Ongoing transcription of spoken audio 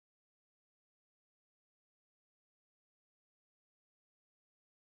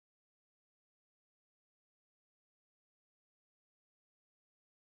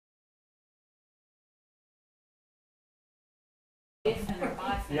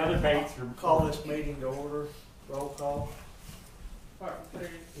The other Bates are. Call this meeting to order. Roll call. Department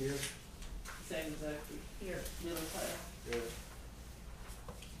Three, Here. same executive, here, middle class. Good.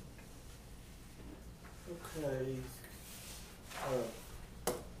 Okay.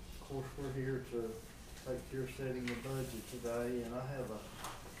 Of course, we're here to take care of setting the budget today, and I have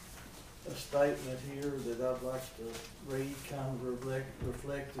a statement here that I'd like to read, kind of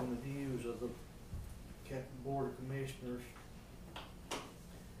reflecting the views of the Board of Commissioners.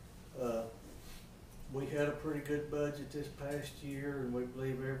 We had a pretty good budget this past year, and we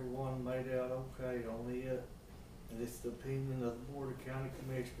believe everyone made out okay on it. And it's the opinion of the Board of County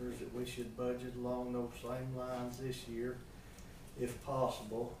Commissioners that we should budget along those same lines this year, if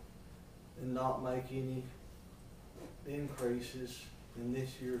possible, and not make any increases in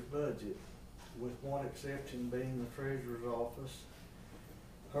this year's budget, with one exception being the Treasurer's Office.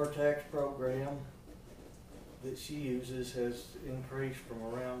 Her tax program that she uses has increased from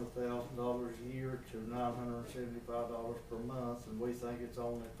around $1,000 a year to $975 per month, and we think it's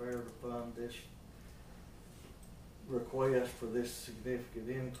only fair to fund this request for this significant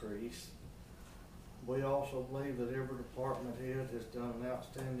increase. We also believe that every department head has done an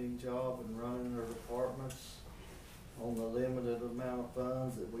outstanding job in running their departments on the limited amount of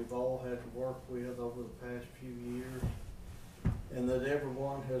funds that we've all had to work with over the past few years, and that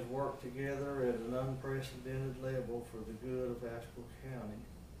everyone has worked together at an unprecedented level for the good of Haskell County.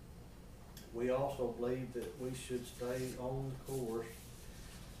 We also believe that we should stay on the course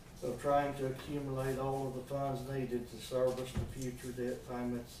of trying to accumulate all of the funds needed to service the future debt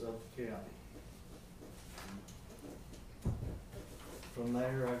payments of the county. From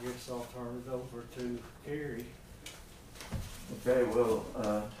there, I guess I'll turn it over to Carrie. Okay, well,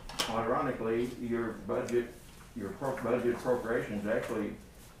 ironically, your budget appropriations actually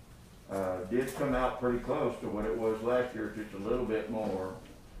did come out pretty close to what it was last year, just a little bit more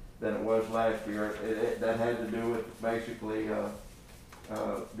than it was last year. That had to do with basically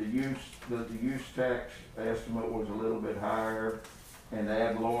the use tax estimate was a little bit higher, and the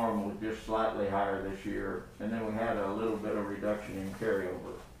ad valorem was just slightly higher this year, and then we had a little bit of reduction in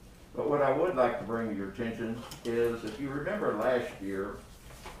carryover. But what I would like to bring to your attention is, if you remember last year,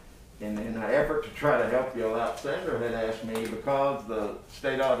 in an effort to try to help you out, Sandra had asked me, because the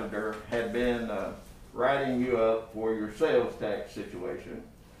state auditor had been writing you up for your sales tax situation,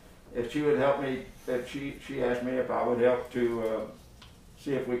 if she would help me, she asked me if I would help to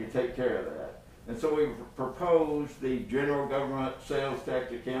see if we could take care of that. And so we proposed the general government sales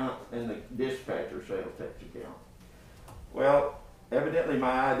tax account and the dispatcher sales tax account. Well, evidently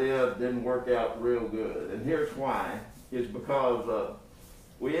my idea didn't work out real good, and here's why. Is because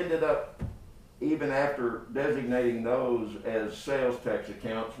we ended up, even after designating those as sales tax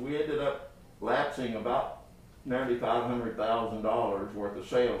accounts, we ended up lapsing about nearly $500,000 worth of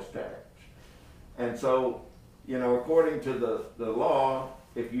sales tax. And so, you know, according to the law,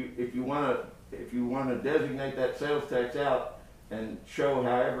 if you want to designate that sales tax out and show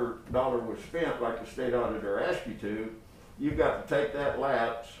however dollar was spent, like the state auditor asked you to, you've got to take that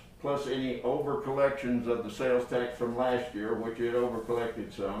lapse plus any over collections of the sales tax from last year, which it over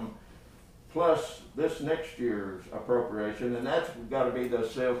collected some, plus this next year's appropriation, and that's got to be the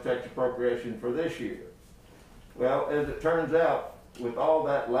sales tax appropriation for this year. Well, as it turns out, with all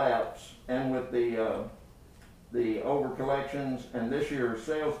that lapse and with the over collections and this year's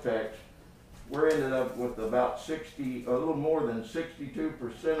sales tax, we're ended up with about a little more than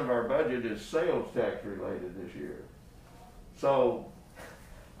 62% of our budget is sales tax related this year. So,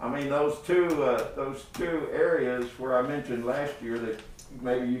 I mean, those two areas where I mentioned last year that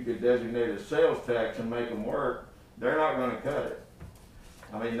maybe you could designate as sales tax and make them work, they're not going to cut it.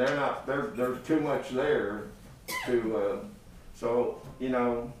 I mean, there's too much there to, so, you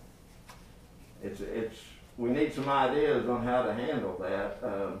know, we need some ideas on how to handle that.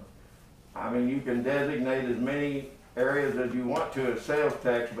 I mean, you can designate as many areas as you want to as sales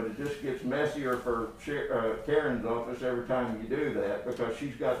tax, but it just gets messier for Karen's office every time you do that, because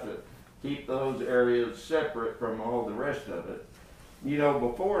she's got to keep those areas separate from all the rest of it. You know,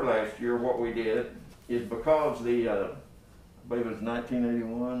 before last year, what we did is, because the, I believe it was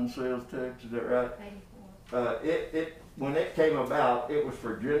 1981 sales tax, is that right? 84. When it came about, it was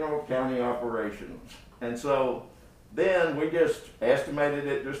for general county operations. And so then we just estimated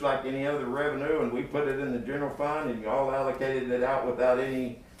it just like any other revenue, and we put it in the general fund, and you all allocated it out without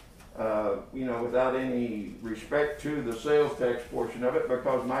any, you know, without any respect to the sales tax portion of it,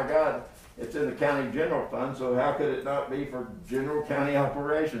 because my God, it's in the county general fund, so how could it not be for general county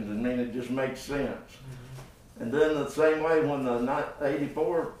operations? I mean, it just makes sense. And then the same way when the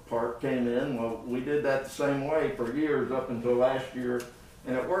 84 part came in, well, we did that the same way for years up until last year.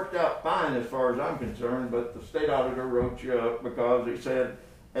 And it worked out fine as far as I'm concerned, but the state auditor wrote you up because he said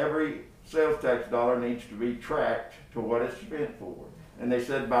every sales tax dollar needs to be tracked to what it's spent for. And they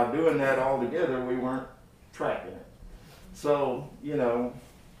said by doing that all together, we weren't tracking it. So, you know,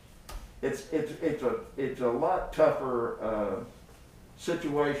 it's a lot tougher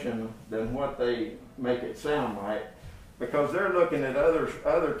situation than what they make it sound like, because they're looking at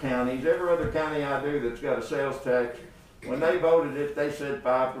other counties. Every other county I do that's got a sales tax, when they voted it, they said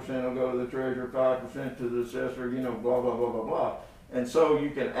 5% will go to the treasurer, 5% to the assessor, you know, blah, blah, blah, blah, blah. And so you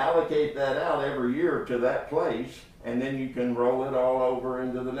can allocate that out every year to that place, and then you can roll it all over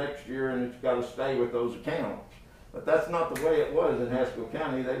into the next year, and it's got to stay with those accounts. But that's not the way it was in Haskell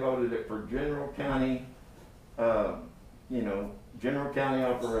County. They voted it for general county, you know, general county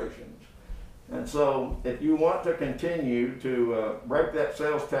operations. And so if you want to continue to break that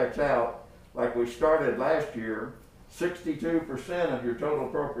sales tax out, like we started last year, 62% of your total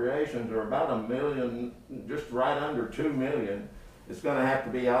appropriations, are about $1 million, just right under $2 million, is going to have to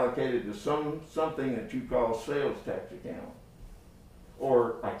be allocated to something that you call sales tax account,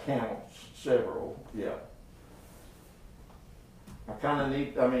 or accounts, several, yeah.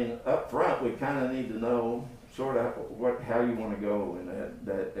 I mean, up front, we kind of need to know sort of how you want to go in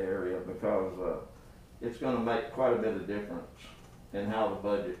that area, because it's going to make quite a bit of difference in how the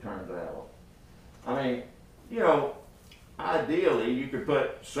budget turns out. I mean, you know, ideally you could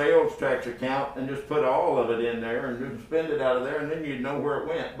put sales tax account and just put all of it in there and just spend it out of there, and then you'd know where it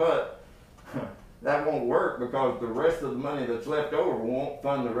went. But that won't work, because the rest of the money that's left over won't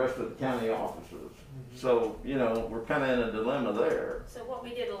fund the rest of the county offices. So, you know, we're kind of in a dilemma there. So what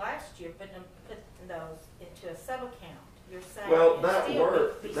we did last year, putting those into a sub-account, you're saying. Well, that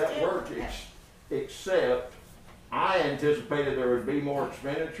worked, except I anticipated there would be more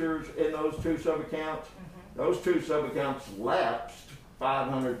expenditures in those two sub-accounts. Those two sub-accounts lapsed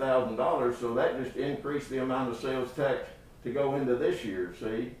 $500,000, so that just increased the amount of sales tax to go into this year,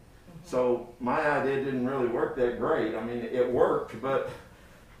 see? So my idea didn't really work that great. I mean, it worked, but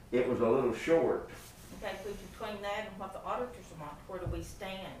it was a little short. Okay, so between that and what the auditors want, where do we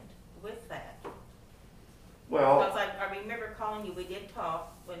stand with that? Well, Because I remember calling you, we did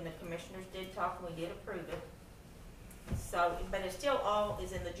talk, when the commissioners did talk, and we did approve it. So, but it still all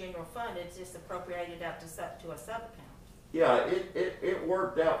is in the general fund, it's just appropriated out to a sub-account. yeah, it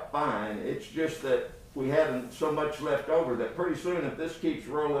worked out fine. It's just that we hadn't so much left over that pretty soon, if this keeps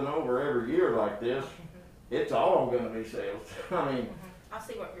rolling over every year like this, it's all going to be sales. I mean, I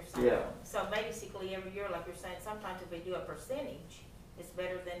see what you're saying. yeah. So basically every year, like you're saying, sometimes if we do a percentage, it's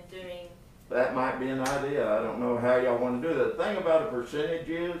better than doing. That might be an idea. I don't know how y'all want to do that. The thing about a percentage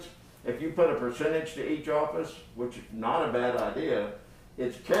is, if you put a percentage to each office, which is not a bad idea,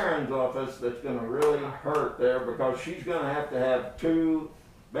 it's Karen's office that's going to really hurt there, because she's going to have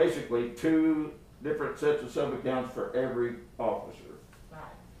basically two different sets of sub-accounts for every officer. Right.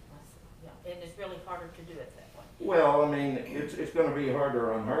 Yeah, and it's really harder to do it that way. Well, I mean, it's going to be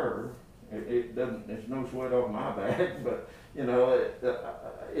harder on her. It doesn't. It's no sweat off my back, but you know,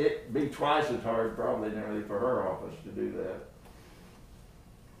 it'd be twice as hard probably nearly for her office to do that.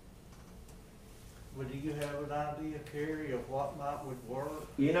 Well, do you have an idea, Kerry, of what would work?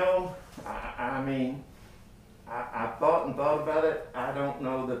 You know, I mean, I thought about it. I don't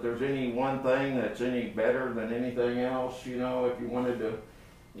know that there's any one thing that's any better than anything else. You know, if you wanted to,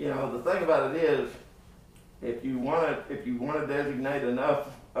 you know, the thing about it is, if you want to designate enough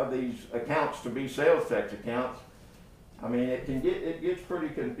of these accounts to be sales tax accounts, I mean, it gets pretty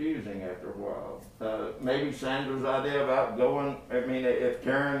confusing after a while. Maybe Sandra's idea about going, I mean, if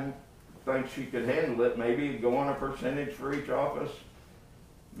Karen thinks she could handle it, maybe go on a percentage for each office.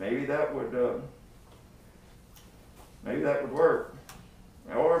 Maybe that would work.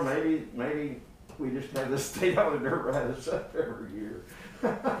 Or maybe we just have the state auditor write us up every year.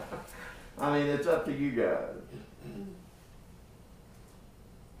 I mean, it's up to you guys.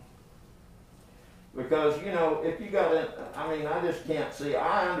 Because, you know, if you got it, I mean, I just can't see.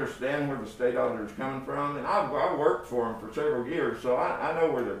 I understand where the state auditor is coming from, and I've worked for them for several years, so I know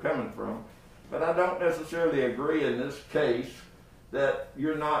where they're coming from. But I don't necessarily agree in this case that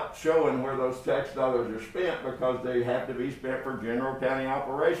you're not showing where those tax dollars are spent, because they have to be spent for general county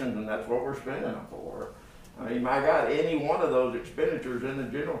operations, and that's what we're spending them for. I mean, my God, any one of those expenditures in the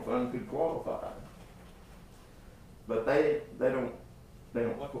general fund could qualify. But they don't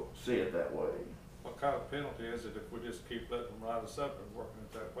see it that way. What kind of penalty is it if we just keep letting them write us up and working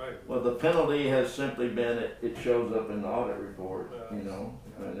it that way? Well, the penalty has simply been it shows up in the audit report, you know,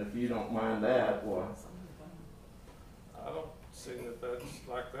 and if you don't mind that, well, don't see that that's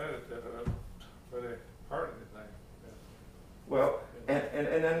like that, really hurt anything. Well, and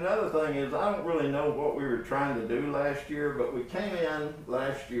another thing is, I don't really know what we were trying to do last year, but we came in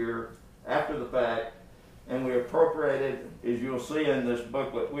last year after the fact, and we appropriated, as you'll see in this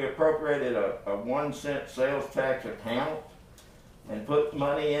booklet, we appropriated a 1 cent sales tax account and put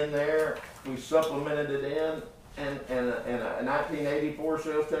money in there. We supplemented it in, and a 1984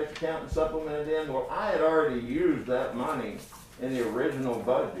 sales tax account and supplemented it in. Well, I had already used that money in the original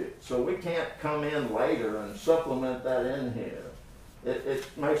budget, so we can't come in later and supplement that in here. It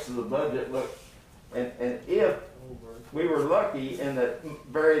makes the budget look, and if we were lucky in that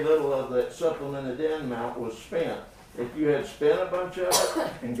very little of that supplemented in amount was spent. If you had spent a bunch of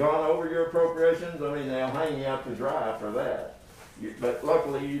it and gone over your appropriations, I mean, they'll hang you out to dry for that. But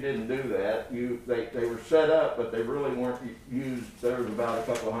luckily you didn't do that. They were set up, but they really weren't used. There was about a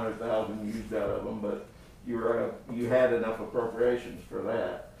couple $100,000 used out of them, but you had enough appropriations for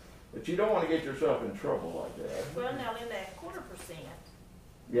that. But you don't want to get yourself in trouble like that. Well, now in that 0.25%.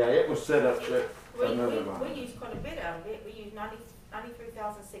 Yeah, it was set up at another We line. used quite a bit out of it. We used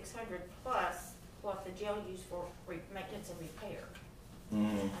 93,600 plus what the jail used for maintenance and repair.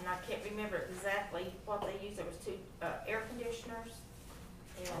 Mhm. And I can't remember exactly what they used. There was 2 air conditioners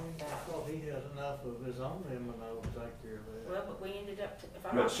and, I thought he had enough of his own M&O to take care of that. well, but we ended up, if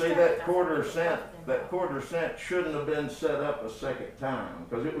I'm But not see, mistaken, that I think quarter it was cent, both of them. that quarter cent shouldn't have been set up a second time,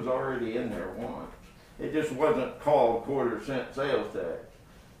 because it was already in there once. It just wasn't called quarter cent sales tax.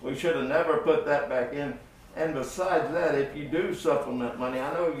 We should have never put that back in. And besides that, if you do supplement money,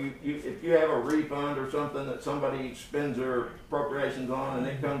 I know if you have a refund or something that somebody spends their appropriations on and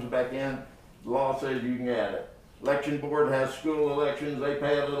it comes back in, the law says you can add it. Election board has school elections, they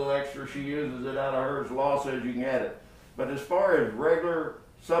pay a little extra, she uses it out of hers, law says you can add it. But as far as regular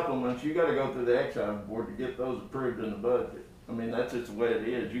supplements, you gotta go through the excise board to get those approved in the budget. I mean, that's just the way it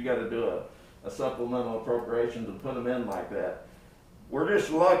is. You gotta do a supplemental appropriations and put them in like that. We're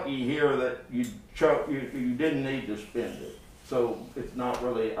just lucky here that you didn't need to spend it. So it's not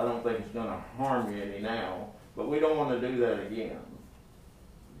really, I don't think it's gonna harm you any now, but we don't wanna do that again.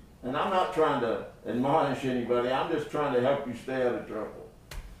 And I'm not trying to admonish anybody, I'm just trying to help you stay out of trouble.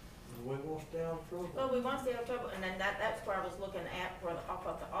 We won't stay out of trouble. Well, we want to stay out of trouble, and then that's where I was looking at, where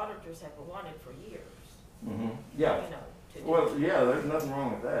what the auditors have wanted for years. Mm-hmm. Yeah, You know, to do. well, yeah, there's nothing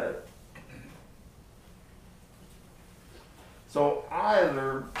wrong with that. So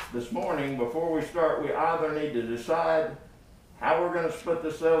either, this morning, before we start, we either need to decide how we're gonna split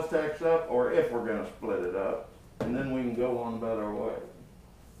the sales tax up, or if we're gonna split it up, and then we can go on about our way.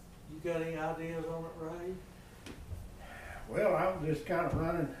 You got any ideas on it, Ray? Well, I'm just kind of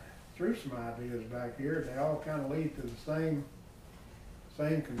running through some ideas back here. They all kind of lead to the same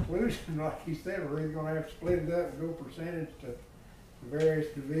conclusion. Like you said, we're either gonna have to split it up and go percentage to the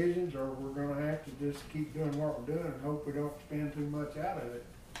various divisions, or we're gonna have to just keep doing what we're doing and hope we don't spend too much out of it.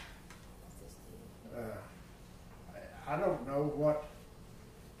 I don't know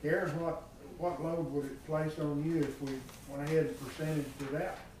Karen, what load would it place on you if we went ahead and percentaged it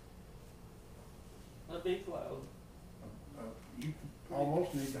out? A big load. You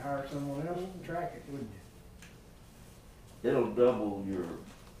almost need to hire someone else to track it, wouldn't you? It'll double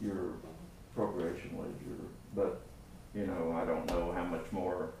your appropriation ledger, but, you know, I don't know how much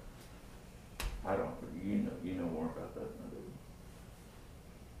more, you know more about that than I do.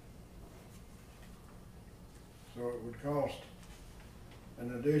 So it would cost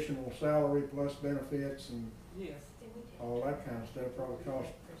an additional salary plus benefits and Yes. all that kind of stuff, probably cost,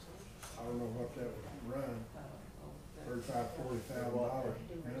 I don't know what that would run, $35,000-$40,000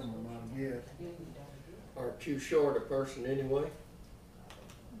 minimum, I guess. Aren't you short a person anyway?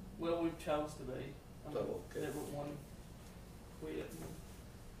 Well, we chose to be. I mean, Oh, okay. everyone quit.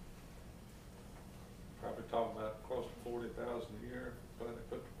 Probably talking about close to 40,000 a year, but they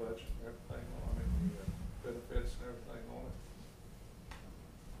put the budget and everything on, I mean, the benefits and everything on it.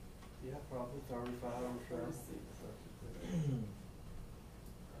 Yeah, probably 35 or so. 36.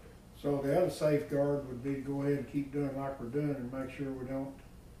 So the other safeguard would be to go ahead and keep doing like we're doing and make sure we don't.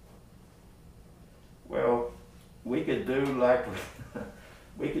 Well, we could do like,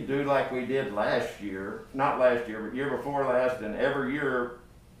 we did last year, not last year, but year before last, and every year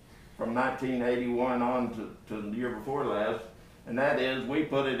from 1981 on to the year before last, and that is, we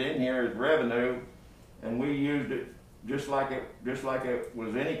put it in here as revenue, and we used it just like it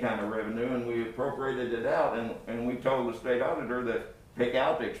was any kind of revenue, and we appropriated it out, and we told the state auditor that pick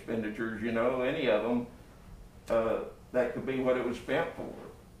out the expenditures, you know, any of them, that could be what it was spent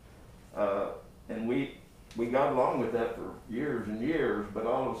for. And we got along with that for years and years, but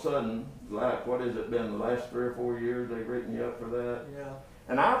all of a sudden, like, what has it been, the last 3 or 4 years, they've written you up for that? Yeah.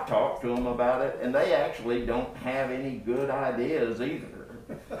 And I've talked to them about it, and they actually don't have any good ideas either.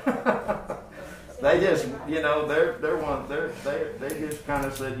 They just, you know, they just kind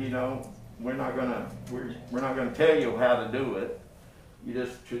of said, you know, we're not gonna tell you how to do it. You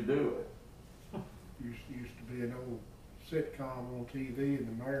just should do it. Used to be an old sitcom on TV, and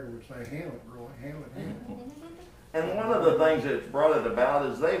the mayor would say, "Handle it, Roy, handle it, handle it." And one of the things that's brought it about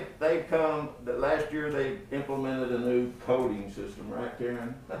is they've come, that last year they implemented a new coding system, right,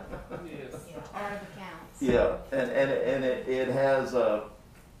 Karen? Yes. Or the counts. Yeah, and it has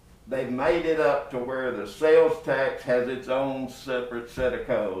they've made it up to where the sales tax has its own separate set of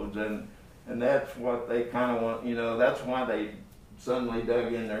codes, and that's what they kind of want, you know, that's why they suddenly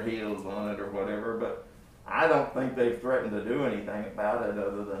dug in their heels on it or whatever, but I don't think they've threatened to do anything about it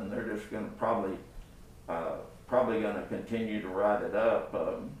other than they're just going to probably going to continue to write it up.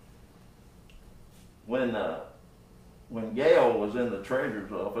 When Gail was in the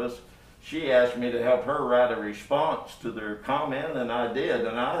treasurer's office, she asked me to help her write a response to their comment, and I did,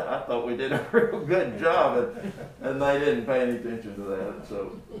 and I thought we did a real good job, and they didn't pay any attention to that.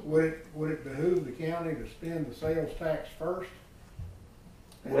 So Would it behoove the county to spend the sales tax first?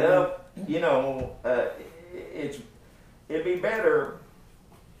 well, you know, it'd be better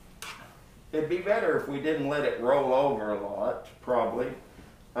if we didn't let it roll over a lot, probably.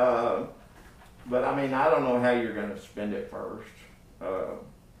 But I mean, I don't know how you're going to spend it first.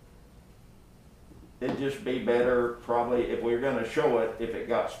 It'd just be better, probably, if we were going to show it, if it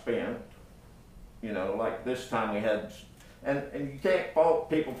got spent. You know, like this time we had, and you can't fault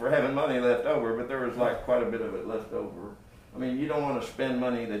people for having money left over, but there was like quite a bit of it left over. I mean, you don't want to spend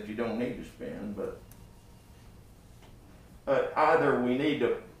money that you don't need to spend, but either we need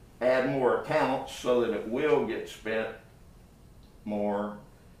to add more accounts so that it will get spent more,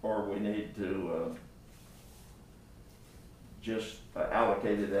 or we need to just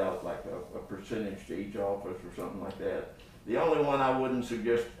allocate it out like a percentage to each office or something like that. The only one I wouldn't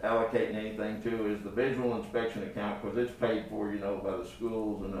suggest allocating anything to is the visual inspection account, because it's paid for, you know, by the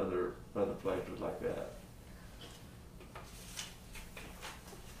schools and other places like that.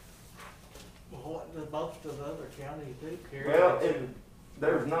 Well, what do most of the other counties do, Kerry? Well,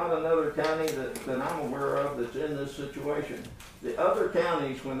 there's not another county that I'm aware of that's in this situation. The other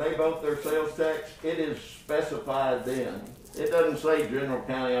counties, when they vote their sales tax, it is specified then. It doesn't say general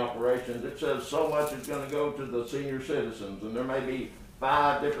county operations. It says so much is going to go to the senior citizens, and there may be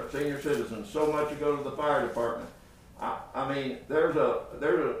 5 different senior citizens. So much to go to the fire department. I mean, there's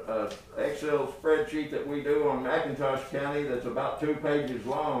a Excel spreadsheet that we do on McIntosh County that's about 2 pages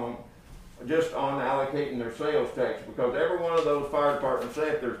long, just on allocating their sales tax, because every one of those fire departments, say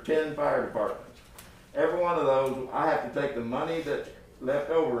if there's 10 fire departments, every one of those, I have to take the money that's left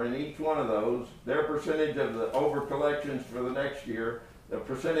over in each one of those, their percentage of the over collections for the next year, the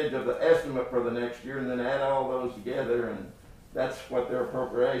percentage of the estimate for the next year, and then add all those together, and that's what their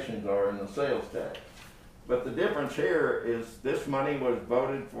appropriations are in the sales tax. But the difference here is this money was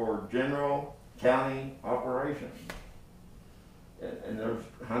voted for general county operations. And there's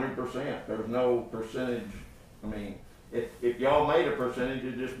 100%. There's no percentage. I mean, if y'all made a percentage,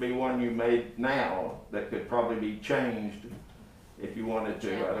 it'd just be one you made now that could probably be changed if you wanted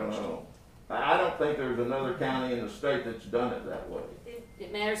to. I don't know. I don't think there's another county in the state that's done it that way.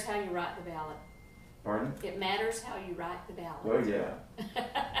 It matters how you write the ballot. Pardon? It matters how you write the ballot. Well, yeah.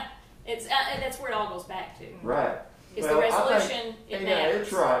 It's that's where it all goes back to. Right. It's Well, the I resolution. think, It yeah, matters.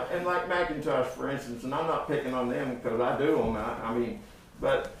 it's right. And like McIntosh, for instance, and I'm not picking on them because I do them. I mean,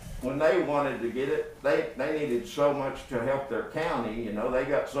 but when they wanted to get it, they needed so much to help their county. You know, they've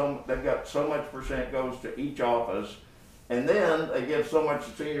got so much percent goes to each office, and then they give so much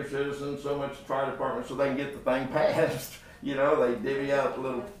to senior citizens, so much to fire department, so they can get the thing passed. You know, they divvy out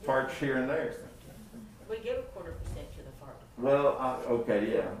little parts here and there. We give a 1/4% to the fire department. Well,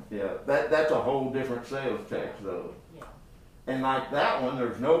 okay, yeah. That's a whole different sales tax, though. Yeah. And like that one,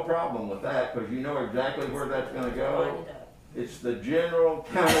 there's no problem with that because you know exactly where that's going to go. Line it up. It's the general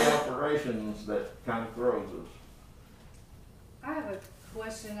county operations that kind of throws us. I have a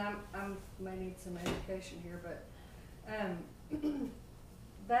question. I may need some education here, but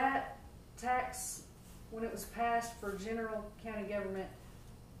that tax, when it was passed for general county government,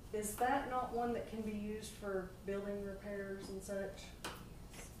 is that not one that can be used for building repairs and such?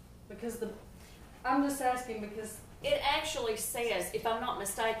 Because I'm just asking because It actually says, if I'm not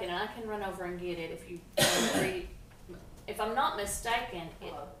mistaken, and I can run over and get it if you read. If I'm not mistaken,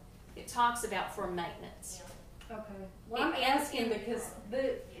 it talks about for maintenance. okay. Well, I'm It- asking it- because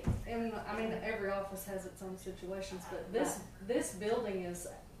and I mean, every office has its own situations, but this building is,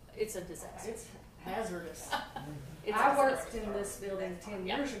 It's a disaster. it's hazardous. It's I a worked disaster. in this building 10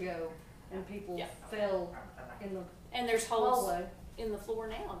 Yeah. years ago, and people Yeah. fell in the And there's holes hallway. in the floor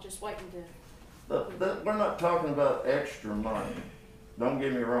now, just waiting to. We're not talking about extra money. Don't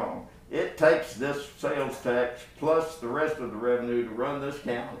get me wrong. It takes this sales tax plus the rest of the revenue to run this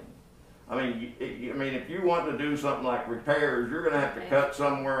county. I mean, if you want to do something like repairs, you're gonna have to cut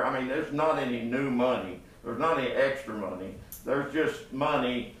somewhere. I mean, there's not any new money. There's not any extra money. There's just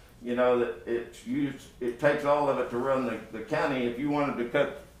money, you know, that it's used, it takes all of it to run the county. If you wanted to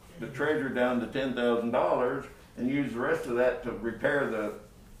cut the treasurer down to $10,000 and use the rest of that to repair the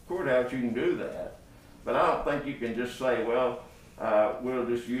courthouse, you can do that. But I don't think you can just say, well, we'll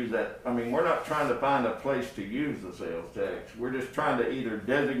just use that. I mean, we're not trying to find a place to use the sales tax. We're just trying to either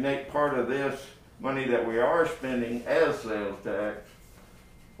designate part of this money that we are spending as sales tax,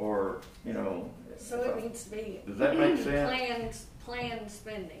 or, you know. So it needs to be Does that make sense? planned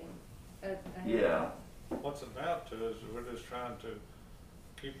spending. ahead. Yeah. What's it amount to is we're just trying to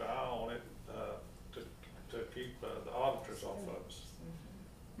keep an eye on it, to keep the auditors off of us.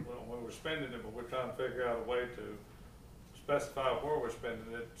 Well, when we're spending it, but we're trying to figure out a way to specify where we're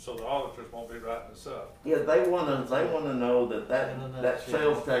spending it, so the auditors won't be writing us up. Yeah, they wanna know that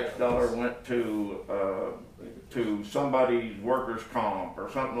sales tax dollar went to somebody's workers' comp or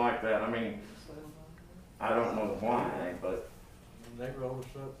something like that. I mean, I don't know why, but. They wrote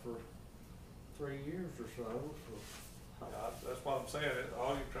us up for 3 years or so, That's what I'm saying,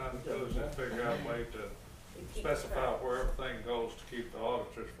 all you're trying to do is just figure out a way to specify where everything goes to keep the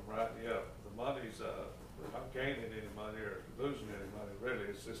auditors from writing you up. The money's, we're not gaining any money or losing any money, really,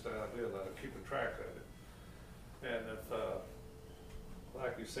 it's just the idea of keeping track of it. And if,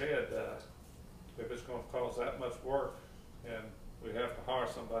 like you said, if it's gonna cause that much work and we have to hire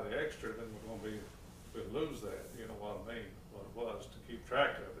somebody extra, then we'll lose that, you know what I mean, what it was, to keep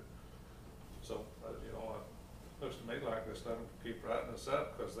track of it. So, you know, it looks to me like this doesn't keep writing us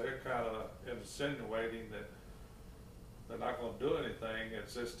up, because they're kind of insinuating that they're not gonna do anything.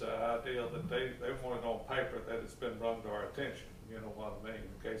 It's just the idea that they want it on paper that it's been brought to our attention, you know what I mean,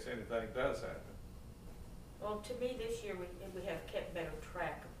 in case anything does happen. Well, to me, this year, we have kept better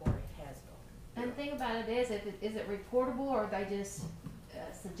track of where it has gone. And the thing about it is it reportable, or are they just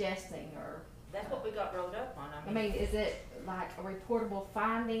suggesting, or? That's what we got rolled up on, I mean, is it like a reportable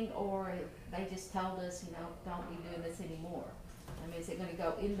finding, or they just told us, you know, don't be doing this anymore? I mean, is it gonna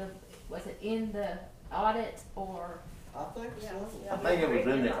go was it in the audit, or? I think so. I think it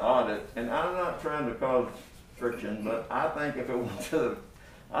was in the audit, and I'm not trying to cause friction, but I think if it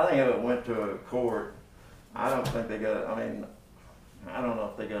went to a court, I don't think they got, I don't know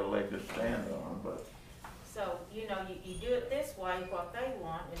if they got a leg to stand on, but. So, you know, you do it this way, what they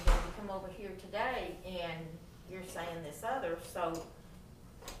want, and then you come over here today and you're saying this other, so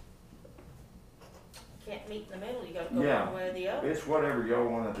can't meet in the middle, you gotta go one way or the other. It's whatever y'all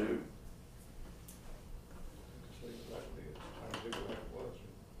wanna do. Just leave it like it is, trying to do what it was,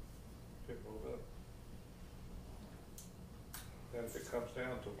 and get rolled up. And if it comes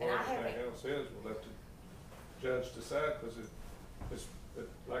down to And I what everything haven't- else is, we'll let the judge decide, because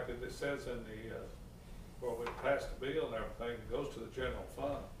like it says in the, well, we passed the bill and everything, it goes to the general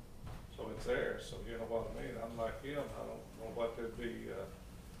fund, so it's there, so you know what I mean, I'm like him, I don't know what there'd be,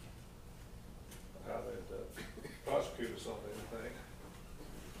 how they'd prosecute us on anything.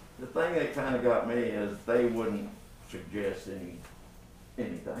 The thing that kinda got me is they wouldn't suggest anything.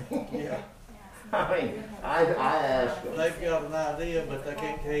 Yeah, I mean, I asked them. they've got an idea, but they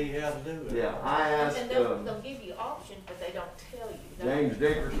can't tell you how to do it. Yeah, I asked, And they'll give you options, but they don't tell you. James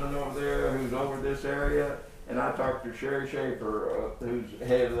Dickerson over there, who's over this area, and I talked to Sherry Schaefer, who's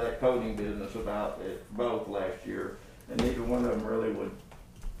head of that coding business, about it both last year, and neither one of them really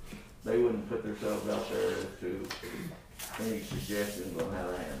they wouldn't put themselves out there as to any suggestions on how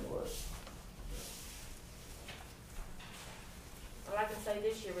to handle it. Well, I can say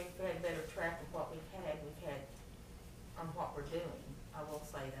this year we've had better track of what we've had on what we're doing, I will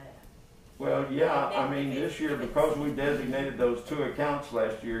say that. Well, yeah, I mean, this year, because we designated those 2 accounts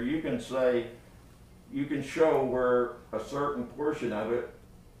last year, you can show where a certain portion of it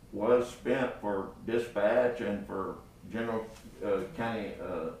was spent for dispatch and for general, county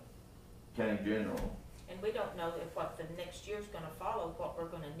general. And we don't know if what the next year's gonna follow, what we're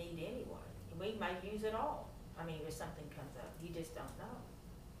gonna need anyway. We may use it all. I mean, if something comes up, you just don't know.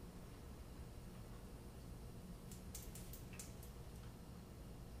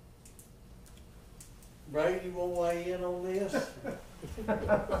 Brady, you wanna weigh in on this?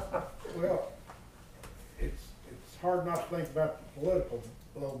 Well, it's hard not to think about the political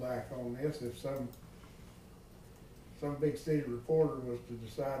blowback on this. If some big city reporter was to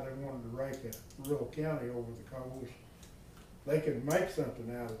decide they wanted to rake a rural county over the coals, they could make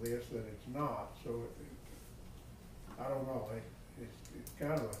something out of this that it's not. So I don't know. It's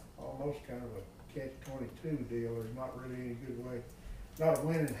kind of almost kind of a catch-22 deal. There's not really any good way, not a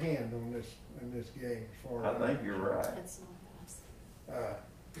winning hand on this in this game as far as I think you're right. That's not nice.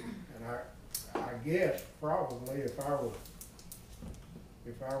 and I guess probably if I were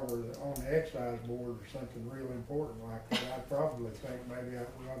on the excise board or something real important like that, I'd probably think maybe we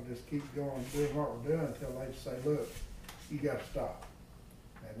ought to just keep going doing what we're doing until they say, look, you got to stop.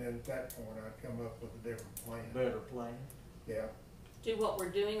 And then at that point, I'd come up with a different plan. Better plan. Yeah. Do what we're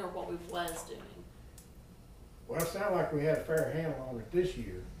doing or what we was doing? Well, it sounded like we had a fair handle on it this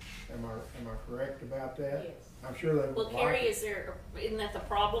year. Am I correct about that? Yes. I'm sure they would Well, like Carrie, it. isn't that the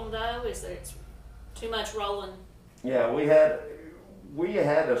problem though? Is that it's too much rolling? Yeah, we had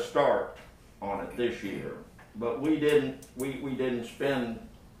a start on it this year, but we didn't spend.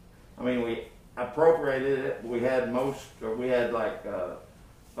 I mean, we appropriated it. We had like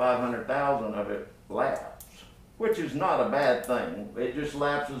 500,000 of it lapse, which is not a bad thing. It just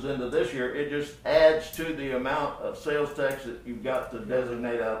lapses into this year. It just adds to the amount of sales tax that you've got to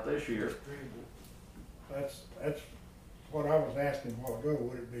designate out this year. That's what I was asking a while ago.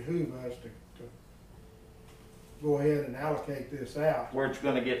 Would it behoove us to go ahead and allocate this out Where it's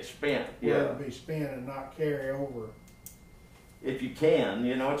going to get spent. where Yeah. it'll be spent and not carry over? If you can,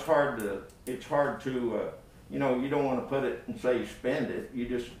 it's hard to, you don't want to put it and say spend it.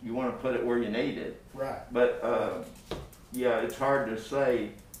 You want to put it where you need it. Right. But, yeah, it's hard to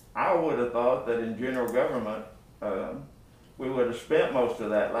say. I would have thought that in general government, we would have spent most of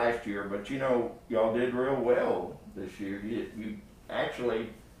that last year, but y'all did real well this year. You actually,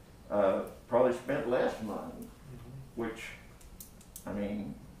 probably spent less money, which, I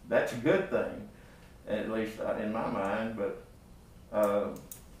mean, that's a good thing, at least in my mind, but,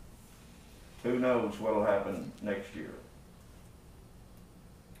 who knows what'll happen next year.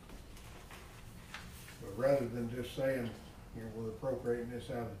 But rather than just saying, we're appropriating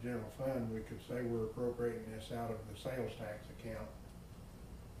this out of the general fund, we could say we're appropriating this out of the sales tax account.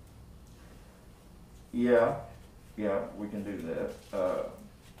 Yeah, we can do that.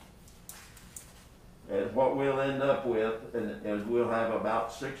 And what we'll end up with is we'll have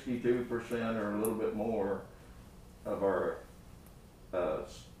about 62% or a little bit more of our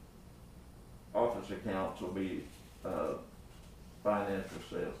office accounts will be financed for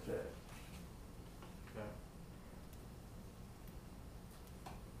sales tax.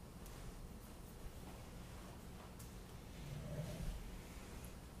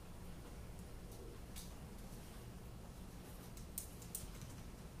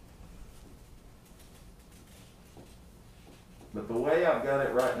 But the way I've got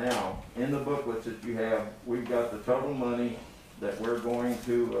it right now, in the booklets that you have, we've got the total money that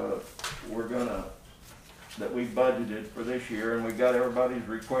that we budgeted for this year, and we've got everybody's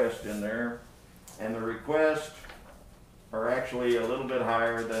request in there. And the requests are actually a little bit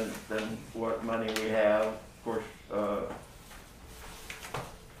higher than what money we have. Of course,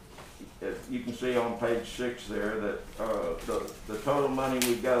 you can see on page 6 there that the total money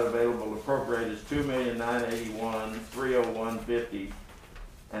we've got available to appropriate is $2,981,301.50,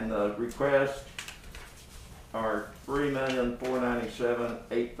 and the requests are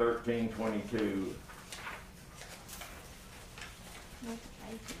 $3,497,813.22.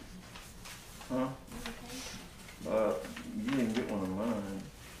 Huh? You didn't get one of mine.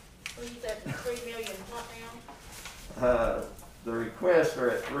 Well, you said 3 million what now? The requests are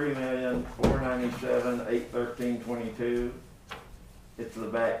at $3,497,813.22. It's the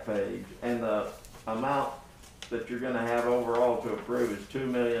back page, and the amount that you're going to have overall to approve is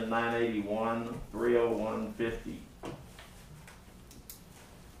 $2,981,301.50.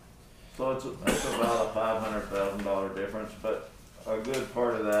 So that's about a $500,000 difference, but a good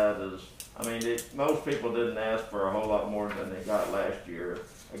part of that is, I mean, most people didn't ask for a whole lot more than they got last year.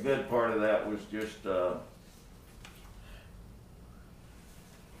 A good part of that was just,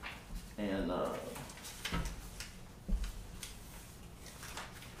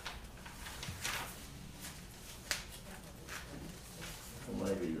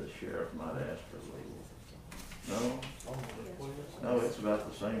 maybe the sheriff might ask for a little. No, it's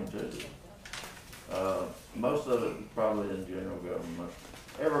about the same too. Most of it is probably in general government.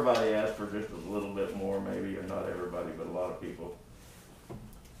 Everybody asked for just a little bit more, maybe, or not everybody, but a lot of people.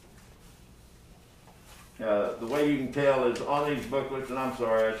 The way you can tell is on these booklets, and I'm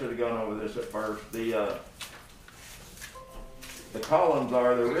sorry, I should have gone over this at first. The columns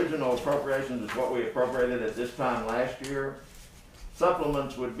are, the original appropriations is what we appropriated at this time last year.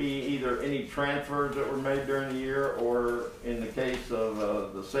 Supplements would be either any transfers that were made during the year, or in the case of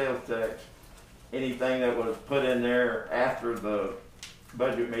the sales tax, anything that was put in there after the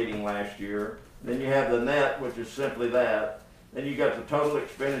budget meeting last year. Then you have the net, which is simply that. Then you got the total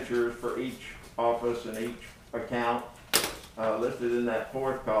expenditures for each office and each account listed in that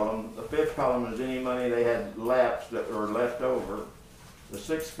fourth column. The fifth column is any money they had lapsed that or left over. The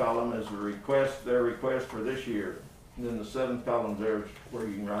sixth column is the request, their request for this year. And then the seventh column there is where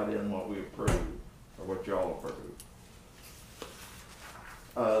you can write in what we approve, or what y'all approve.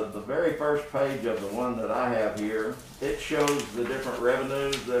 The very first page of the one that I have here, it shows the different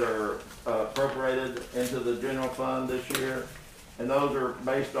revenues that are appropriated into the general fund this year. And those are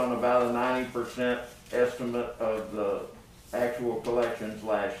based on about a 90% estimate of the actual collections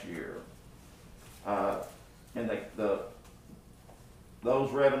last year. And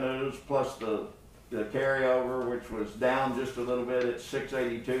those revenues plus the carryover, which was down just a little bit, it's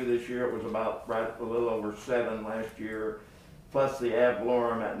 682 this year. It was about a little over 7 last year. Plus the ad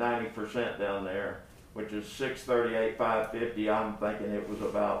valorem at 90% down there, which is 638,550. I'm thinking it was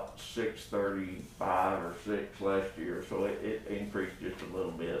about 635 or 6 last year, so it increased just a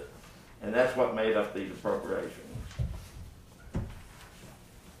little bit. And that's what made up these appropriations.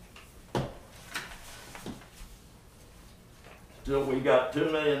 Still, we got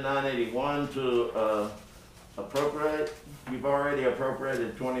 $2,981,000 to appropriate. You've already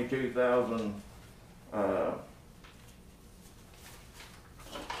appropriated 22,000.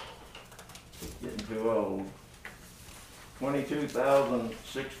 Getting too old.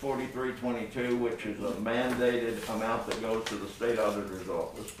 22,643.22, which is a mandated amount that goes to the state auditor's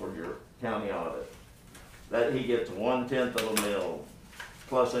office for your county audit. That he gets 1/10 of a mil,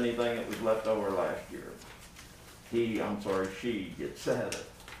 plus anything that was left over last year. She gets that.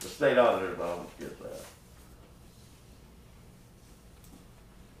 The state auditor's office gets that.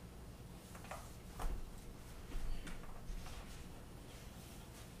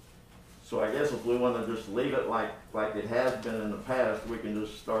 So I guess if we want to just leave it like it has been in the past, we can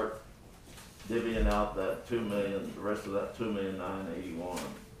just start divvying out that $2 million, the rest of that $2,981,000.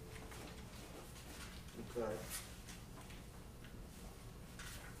 Okay.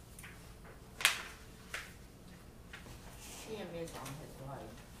 Jim is on his way,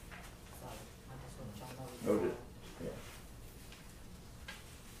 so I just want y'all know. he's Noted. on. Yeah.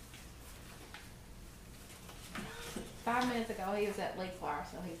 5 minutes ago, he was at Lake Flower,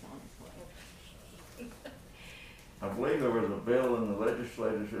 so he's on his way. I believe there was a bill in the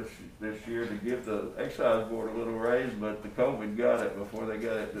legislature this year to give the excise board a little raise, but the COVID got it before they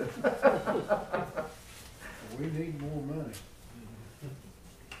got it. We need more money.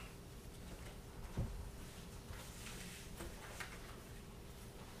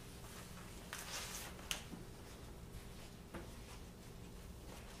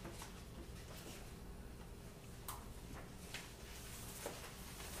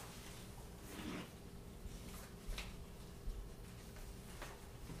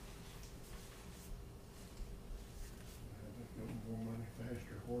 More money,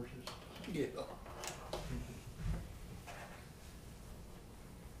 faster horses. Yeah.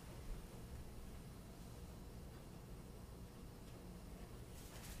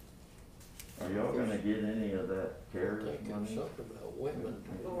 Are y'all gonna get any of that I CARES think money? it's something about women.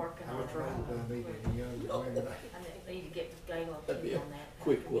 We're working How on much it. room do I need any younger women? I need to get Gayla That'd be opinion a on that.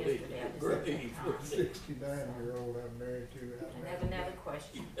 quick way to Yesterday, I get just looked at grave. time. 69-year-old I'm married to out And I there. have another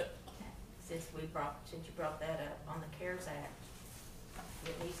question. Since you brought that up on the CARES Act,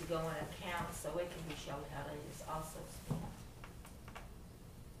 it needs to go in an account so it can be shown how it is also spent.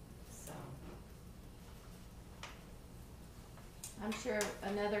 So, I'm sure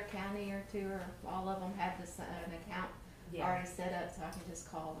another county or two or all of them have this, an account yeah, already set up, so I can just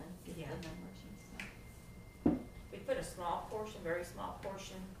call and get Yeah. the numbers and stuff. we put a small portion, very small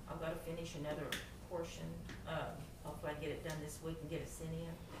portion. I've got to finish another portion. Hopefully I get it done this week and get it sent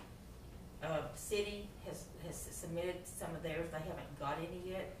in. City has submitted some of theirs. They haven't got any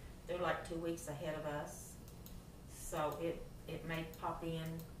yet. They're like 2 weeks ahead of us. So it may pop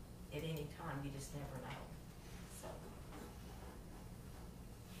in at any time. You just never know. So.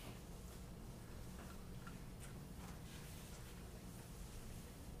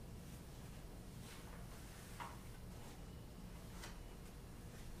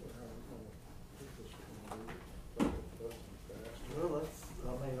 Well,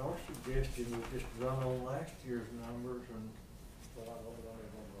 our suggestion was just run on last year's numbers and, well,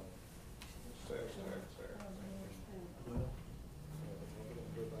 Sales tax there. well,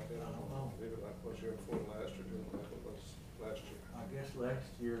 Go back in. I don't know. Leave it like it was year before last year, do it like it was last year. I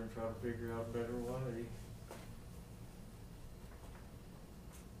try to figure out a better way.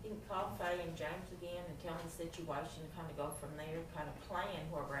 You can call Faye and James again and tell them the situation, and kind of go from there, kind of plan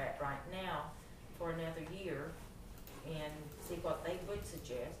where we're at right now for another year, and see what they would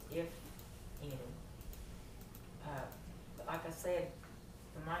suggest, if any. But like I said,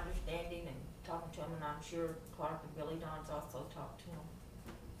 from my understanding and talking to them, and I'm sure Clark and Billy Don's also talked to them,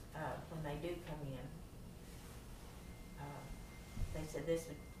 when they do come in, they said this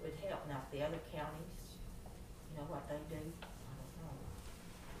would help. Now, if the other counties, you know what they do, I don't know.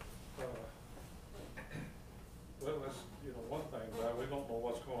 Well, that's, one thing, but we don't know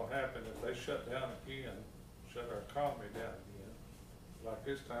what's gonna happen if they shut down again, shut our economy down again. Like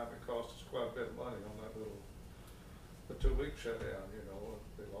this time, it cost us quite a bit of money on that the 2-week shutdown, they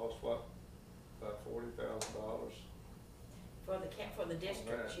lost what, about $40,000? For the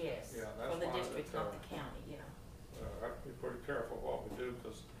districts, yes. Yeah, that's For the why districts, not the county, I have to be pretty careful what we do,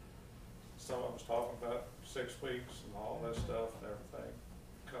 because some of us talking about 6 weeks and all this stuff and everything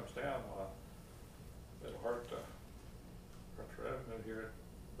comes down, it'll hurt the revenue here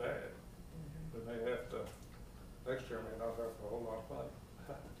bad. Mm-hmm. We may have to, next year may not have a whole lot of money.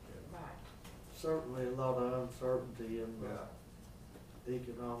 Right. Certainly a lot of uncertainty in the Yeah.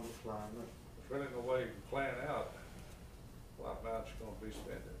 economic climate. There's really no way you can plan out what amount you're gonna be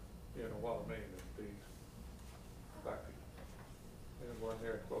spending, you know what I mean? It'd be like, one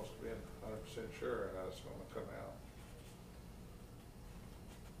here close to being 100% sure how it's gonna come out.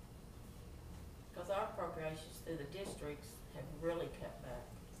 Because our appropriations through the districts have really cut back.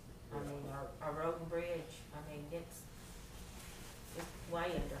 I mean, our road and bridge, it's way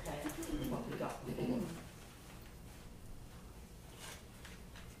under half of what we got before.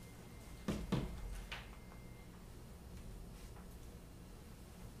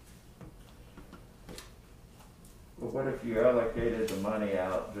 Well, what if you allocated the money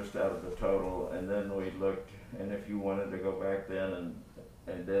out, just out of the total, and then we looked, and if you wanted to go back then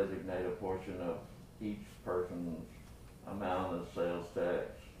and designate a portion of each person's amount of sales tax,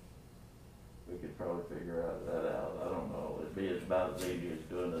 we could probably figure that out. I don't know. It'd be about as easy as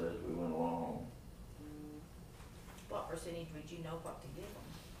doing it as we went along. What percentage would you know what to give them?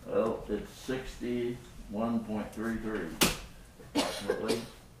 Well, it's 61.33 approximately.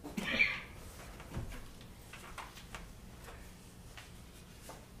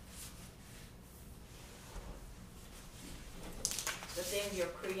 But then you're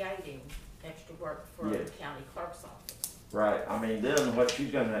creating extra work for Yes. the county clerk's office. Right, then what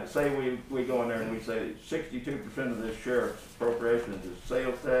she's gonna, say we go in there and we say 62% of this sheriff's appropriations is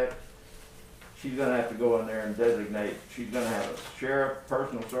sales tax, she's gonna have to go in there and designate, she's gonna have a sheriff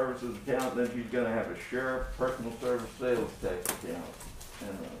personal services account, then she's gonna have a sheriff personal service sales tax account.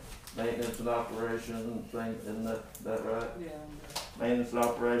 And maintenance and operation, same, isn't that right? Yeah. Maintenance and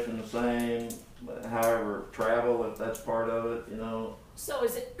operation the same, but however, travel, if that's part of it, So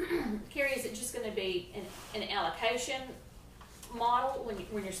is it, Carrie, is it just gonna be an allocation model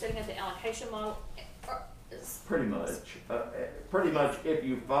when you're setting up the allocation model? Or Pretty much if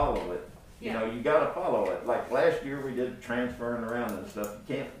you follow it. Yeah. You gotta follow it. Like last year we did transferring around and stuff.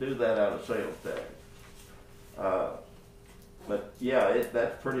 You can't do that out of sales tax. But yeah,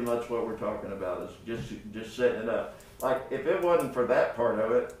 that's pretty much what we're talking about, is just setting it up. Like if it wasn't for that part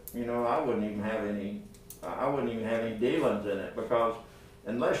of it, I wouldn't even have any dealings in it, because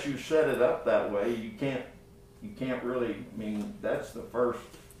unless you set it up that way, you can't really, that's the first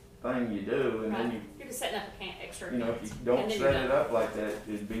thing you do, and then you're just setting up an extra if you account, don't and then set you're it done. up like that,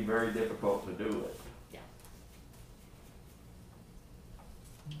 it'd be very difficult to do it. Yeah.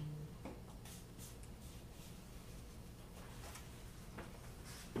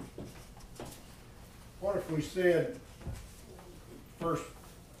 What if we said, first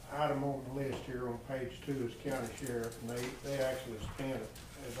item on the list here on page 2 is county sheriff, and they actually spent,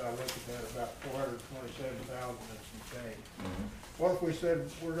 as I look at that, about $427,000 and some change. What if we said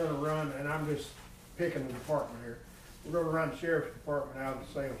we're gonna run, and I'm just picking the department here, we're gonna run the sheriff's department out of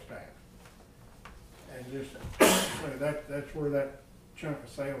the sales tax? And just, that's where that chunk of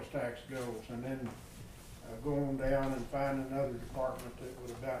sales tax goes, and then go on down and find another department that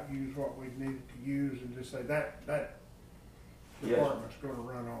would about use what we needed to use, and just say that Yes. department's gonna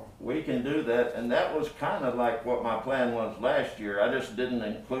run on. We can do that, and that was kind of like what my plan was last year. I just didn't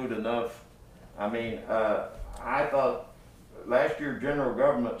include enough. I thought last year general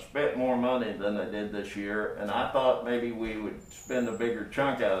government spent more money than they did this year, and I thought maybe we would spend a bigger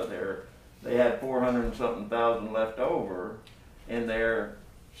chunk out of there. They had 400 and something thousand left over in there,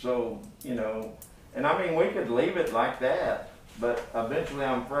 so and we could leave it like that. but eventually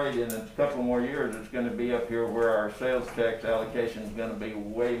I'm afraid in a couple more years, it's gonna be up here where our sales tax allocation is gonna be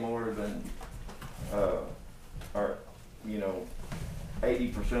way more than, our, you know,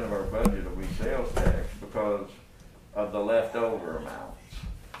 80% of our budget will be sales tax because of the leftover amounts.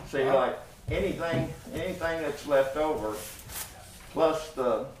 See, like, anything that's left over, plus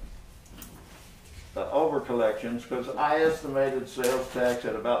the over collections, because I estimated sales tax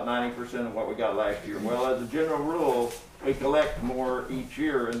at about 90% of what we got last year. Well, as a general rule, we collect more each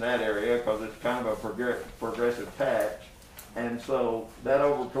year in that area because it's kind of a progressive tax. And so that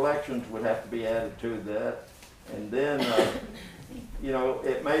over collections would have to be added to that. And then, you know,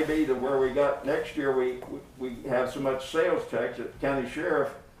 it may be to where we got next year, we have so much sales tax that the county sheriff,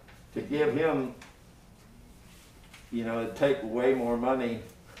 to give him, you know, it'd take way more money.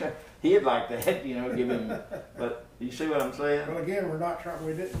 He'd like that, you know, give him, but you see what I'm saying? Well, again, we're not trying,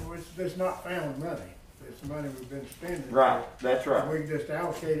 it's not found money. It's money we've been spending. Right, that's right. We can just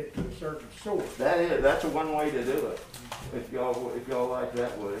allocate it to a certain source. That's a one way to do it. If y'all like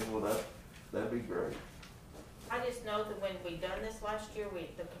that way, well, that'd be great. I just know that when we done this last year,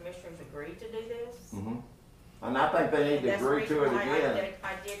 the commissioners agreed to do this. Mm-hmm. And I think they need to That's the agree to it reason why again.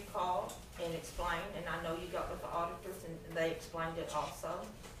 I did call and explain, and I know you got with the auditors, and they explained it also.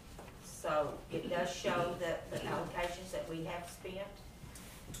 So it does show that the allocations that we have spent,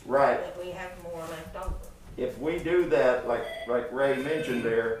 Right. that we have more left over. If we do that, like Ray mentioned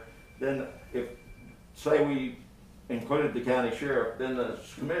there, then if, say we included the county sheriff, then the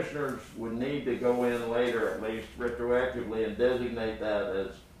commissioners would need to go in later, at least retroactively, and designate that as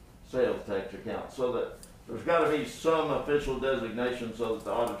sales tax account, so that there's gotta be some official designation so that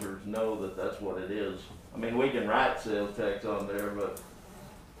the auditors know that that's what it is. I mean, we can write sales tax on there, but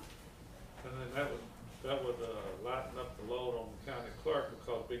And then that would lighten up the load on the county clerk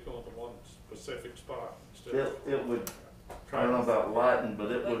because we go into one specific spot instead of. it would, I don't know about lighten,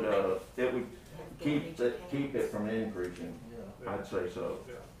 but it would keep it from increasing. Yeah. I'd say so.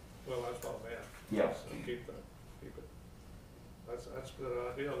 Yeah, well, that's what I meant. Yeah. So keep it. That's a good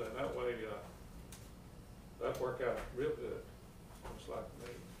idea, then that way, that'd work out real good, looks like to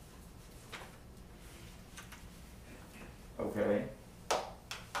me. Okay. So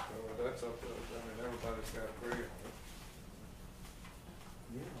that's up to, everybody's got to agree on it.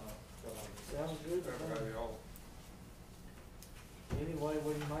 Yeah, sounds good to me. Everybody all, Any way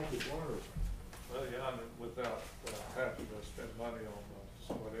we can make it work. well, yeah, and without having to spend money on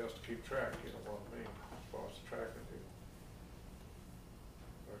somebody else to keep track, you know what I mean, as far as the tracking deal.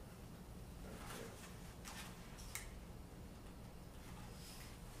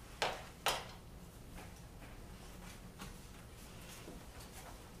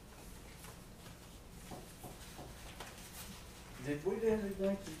 Did we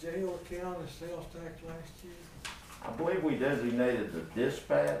designate the jail account as sales tax last year? I believe we designated the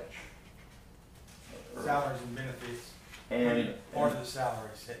dispatch. Salaries and benefits, And, part of the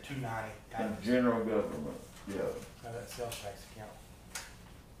salaries at $290. and general government, yeah. Now that sales tax account.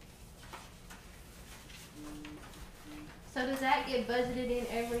 So does that get budgeted in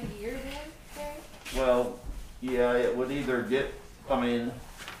every year then, Terry? Well, yeah, it would either get,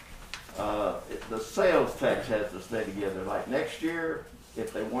 the sales tax has to stay together. Like next year,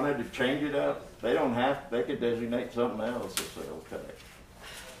 if they wanted to change it up, they could designate something else as sales tax.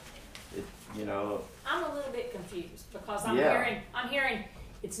 I'm a little bit confused because Yeah. I'm hearing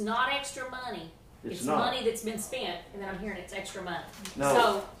it's not extra money. It's not. money that's been spent, and then I'm hearing it's extra money. No.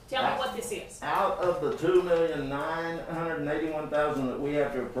 So tell me what this is. Out of the $2,981,000 that we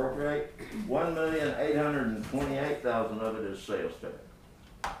have to appropriate, $1,828,000 of it is sales tax.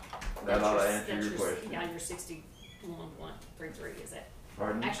 That ought to answer your question. Yeah, your 61,133 is that?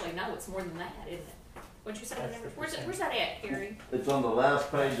 Pardon? Actually, no, it's more than that, isn't it? What'd you say the number? Where's that at, Carrie? It's on the last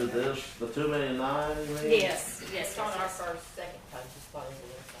page of this, the $2,000,009, you mean? Yes, It's on our first, second page, as far as it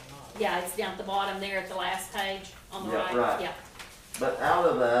is on ours. Yeah, it's down at the bottom there at the last page on the Yeah, right. right. Yeah. But out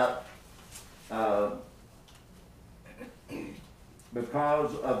of that,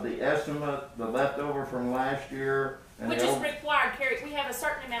 because of the estimate, the leftover from last year, and Which the is over- required carry. We have a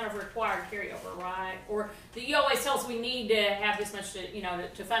certain amount of required carryover, right? Or you always tell us we need to have this much to,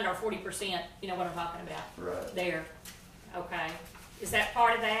 to fund our 40%. You know what I'm talking about? Right. There. Okay. Is that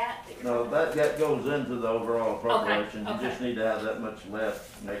part of that? You're No, talking that goes into the overall appropriations. okay. You just need to have that much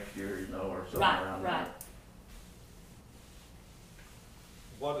left next year, or something Right, around right.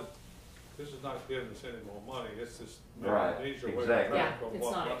 This is not giving us any more money, it's just Right, an easier way to exactly. Yeah, track on it's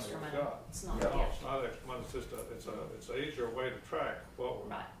what not money extra we money. got. It's not. Yeah. No, it's not extra money, it's just it's an easier way to track what we're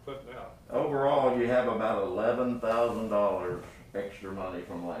Right. putting out. Overall, you have about $11,000 extra money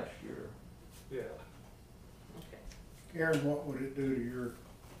from last year. Yeah, Okay. Karen, what would it do to your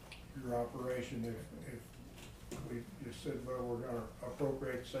operation if we just said, well, we're gonna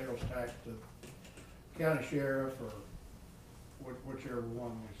appropriate sales tax to county sheriff or whichever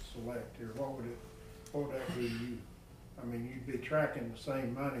one we select here? What would that do to you? I mean, you'd be tracking the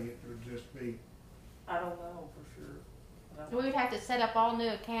same money, it would just be, I don't know for sure. I don't- We would have to set up all new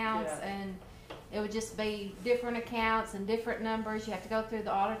accounts Yeah. and it would just be different accounts and different numbers. You have to go through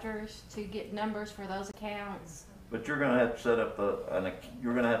the auditors to get numbers for those accounts. But you're gonna have to set up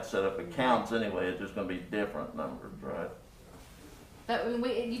you're gonna have to set up accounts anyway, it's just gonna be different numbers, right? But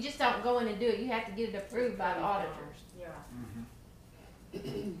when you just don't go in and do it, you have to get it approved by the auditors. Yeah,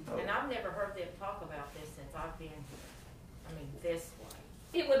 Oh. and I've never heard them talk about this since I've been, I mean, this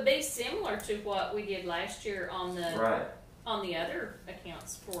way. It would be similar to what we did last year on the Right. on the other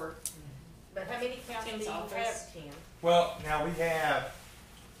accounts for. But how many accounts do Tim's you office. have, Tim? Well, now we have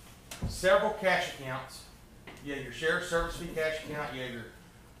several cash accounts. You have your sheriff's service fee cash account, you have your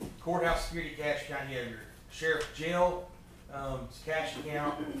courthouse security cash account, you have your sheriff's jail cash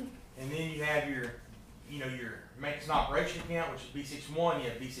account, and then you have your maintenance and operation account, which is B61. You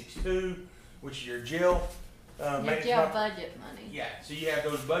have B62, which is your jail Your maintenance. jail budget money. Yeah, so you have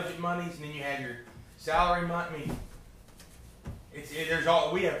those budget monies, and then you have your salary money. I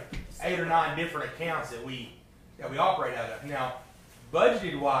mean, we have 8 or 9 different accounts that we operate out of. Now,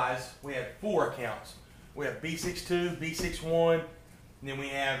 budgeted wise, we have 4 accounts. We have B62, B61, and then we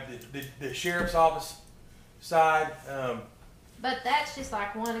have the sheriff's office side. But that's just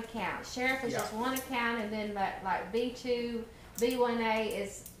like one account. Sheriff is Yeah. just one account, and then like B2, B1A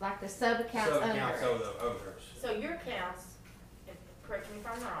is like the sub accounts under Sub-accounts it. over those. So your accounts, correct me if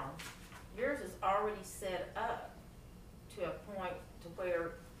I'm wrong, yours is already set up to a point to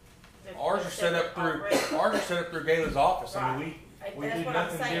where. Ours are set up through Gala's office. I mean, we That's do what I'm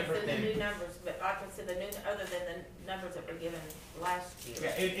nothing saying, different for the than. new numbers, but I consider other than the numbers that were given last year.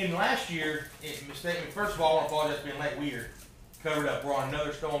 Yeah, in last year, first of all, I want to apologize for being late. We are covered up. We're on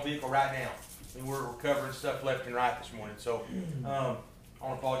another stolen vehicle right now. And we're covering stuff left and right this morning. So I want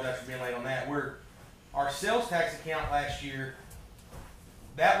to apologize for being late on that. Our sales tax account last year,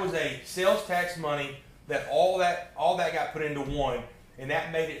 that was a sales tax money that all that got put into one, and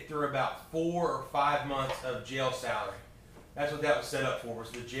that made it through about 4 or 5 months of jail salary. That's what that was set up for,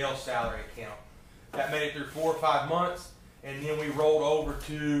 was the jail salary account. That made it through 4 or 5 months, and then we rolled over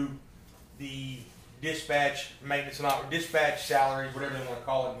to the dispatch maintenance and dispatch salaries, whatever they want to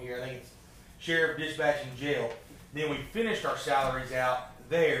call it in here. I think it's sheriff, dispatch, and jail. Then we finished our salaries out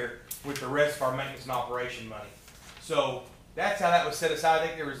there with the rest of our maintenance and operation money. So that's how that was set aside. I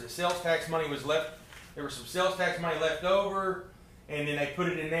think there was the sales tax money was left. There was some sales tax money left over, and then they put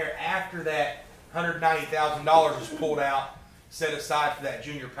it in there after that $190,000 was pulled out, set aside for that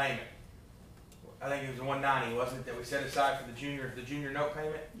junior payment. I think it was $190, wasn't it, that we set aside for the junior note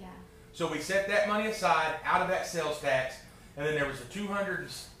payment? Yeah. So we set that money aside out of that sales tax, and then there was a 200.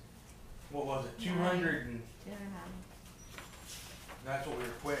 What was it? 200 and that's what we were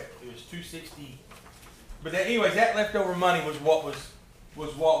quit. It was 260. But anyways, that leftover money was what was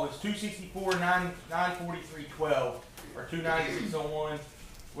 264 943.12 or 296.01,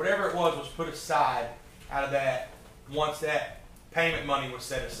 whatever it was put aside out of that once that payment money was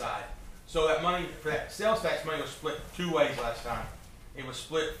set aside. So that money for that sales tax money was split 2 ways last time. It was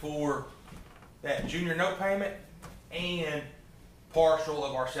split for that junior note payment and partial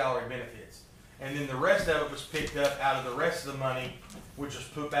of our salary benefits. And then the rest of it was picked up out of the rest of the money, which was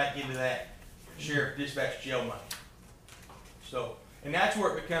put back into that sheriff dispatch jail money. So, and that's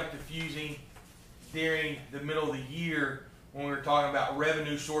where it becomes confusing during the middle of the year when we were talking about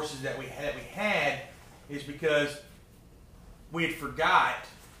revenue sources that we had, is because we had forgot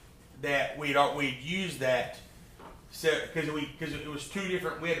that we'd used that, because it was 2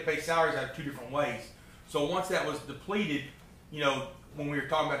 different. We had to pay salaries out of 2 different ways. So once that was depleted, when we were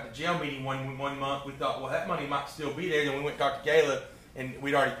talking about the jail meeting one month, we thought, well, that money might still be there. Then we went and talked to Gala, and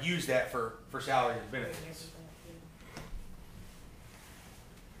we'd already used that for salaries and benefits.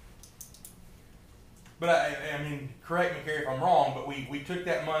 But I mean, correct me, Carrie, if I'm wrong, but we took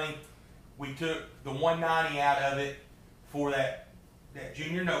that money, we took the $190 out of it for that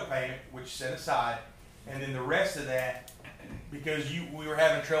junior note payment, which set aside, and then the rest of that, because we were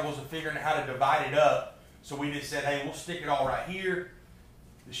having troubles of figuring out how to divide it up, so we just said, hey, we'll stick it all right here.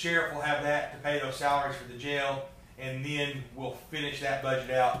 The sheriff will have that to pay those salaries for the jail, and then we'll finish that budget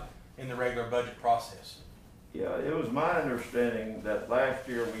out in the regular budget process. Yeah, it was my understanding that last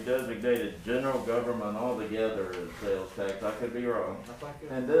year we designated general government altogether as sales tax. I could be wrong.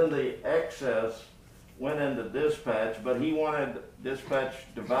 And then the excess went into dispatch, but he wanted dispatch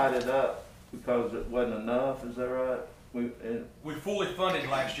divided up because it wasn't enough. Is that right? We fully funded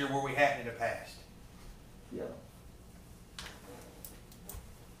last year where we hadn't in the past. Yeah.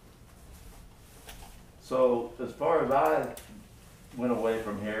 So as far as I went away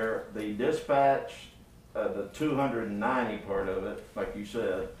from here, the dispatch, the 290 part of it, like you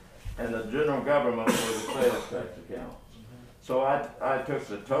said, and the general government were the sales tax accounts. So I took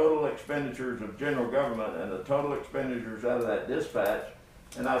the total expenditures of general government and the total expenditures out of that dispatch,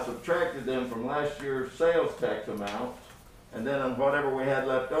 and I subtracted them from last year's sales tax amounts, and then on whatever we had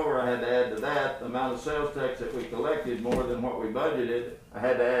left over, I had to add to that the amount of sales tax that we collected more than what we budgeted. I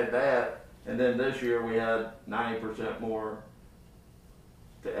had to add that, and then this year we had 90% more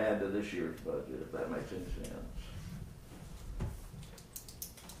to add to this year's budget, if that makes any sense.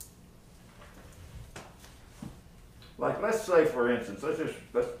 Like, let's say, for instance,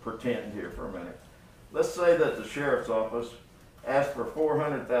 let's pretend here for a minute. Let's say that the sheriff's office asked for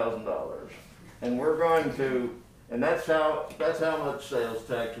 $400,000, and we're going to, and that's how much sales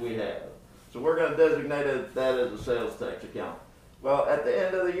tax we have. So we're going to designate that as a sales tax account. Well, at the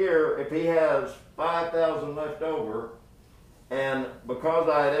end of the year, if he has $5,000 left over, and because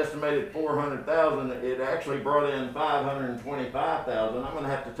I had estimated $400,000, it actually brought in $525,000. I'm going to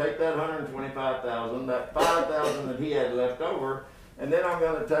have to take that $125,000, that $5,000 that he had left over, and then I'm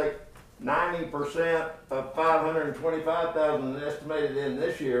going to take 90% of $525,000 estimated in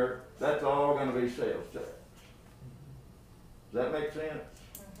this year. That's all going to be sales tax. Does that make sense?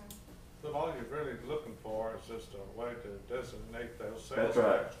 But all you're really looking for is just a way to designate those That's sales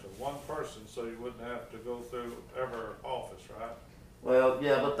right. tax to one person, so you wouldn't have to go through every office, right? Well,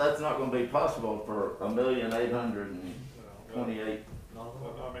 yeah, but that's not going to be possible for 1,828,000. Well, I mean,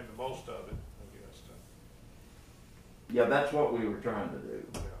 the most of it, I guess. Yeah, that's what we were trying to do.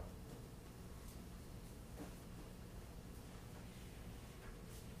 Yeah.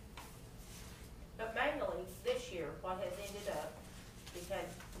 But mainly, this year, what has ended up, we've had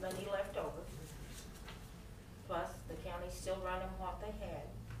money left over. Plus, the county's still running what they had.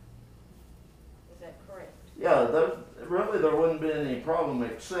 Is that correct? Yeah, really there wouldn't be any problem,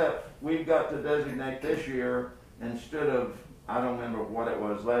 except we've got to designate this year, instead of, I don't remember what it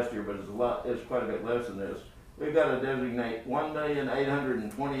was last year, but it's quite a bit less than this. We've got to designate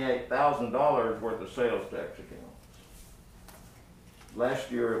 $1,828,000 worth of sales tax accounts.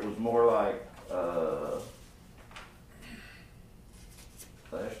 Last year it was more like,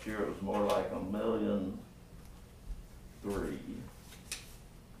 $1,300,000.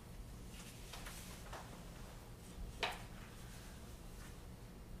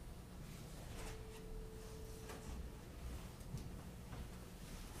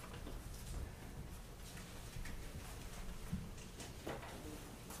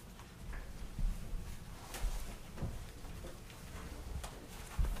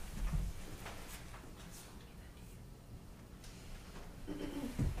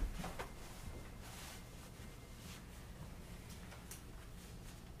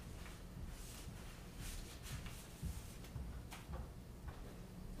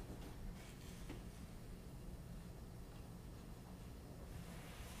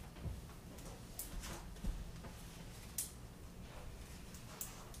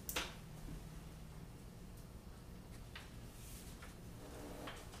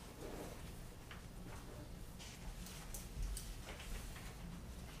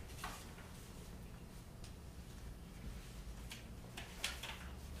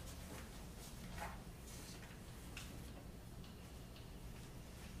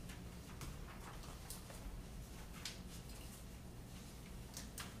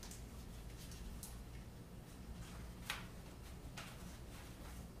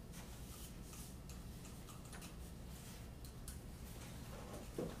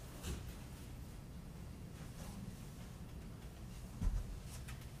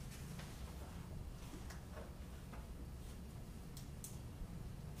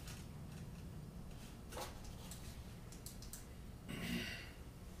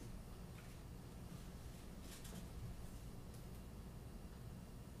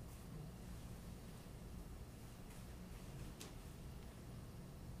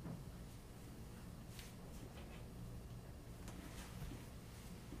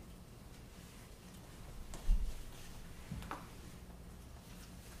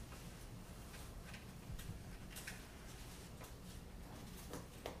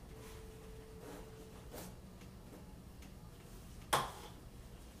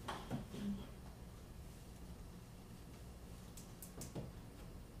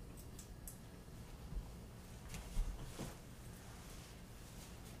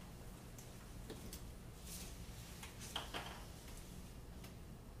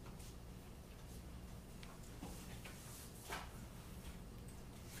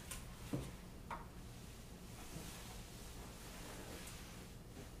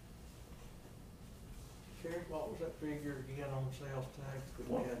 Rick, what was that figure again on sales tax that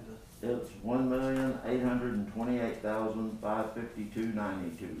we What? had to? It's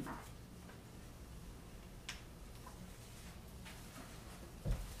 $1,828,552.92.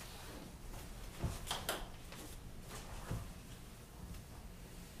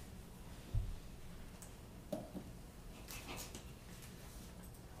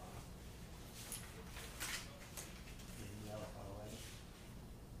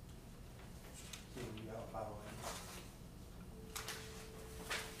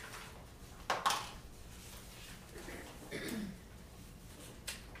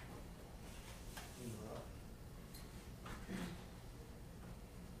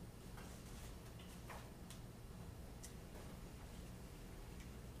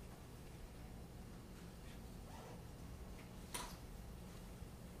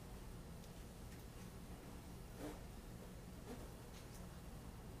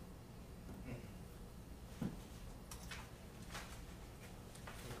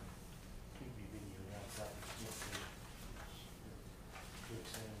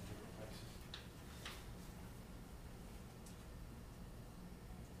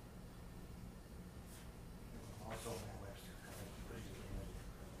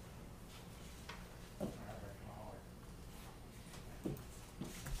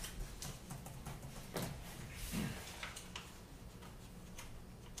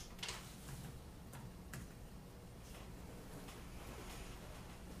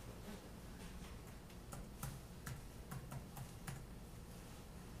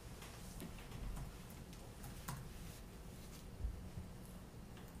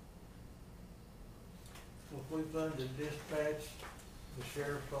 If we funded dispatch, the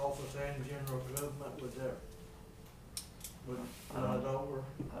sheriff's office and general government, would that, would run it over?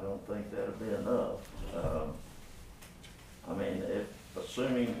 I don't think that'd be enough. I mean, if,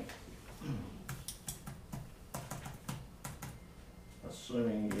 assuming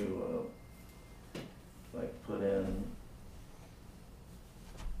you, like, put in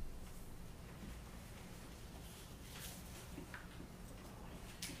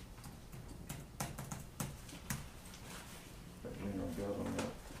the general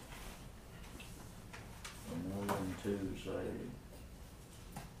government, $1,000,002, say,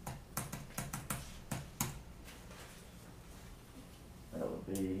 that would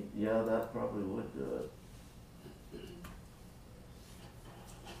be, yeah, that probably would do it.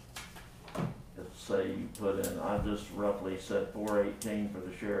 If, say, you put in, I just roughly said 418 for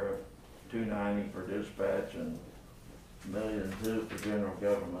the sheriff, 290 for dispatch, and $1,002,002 for general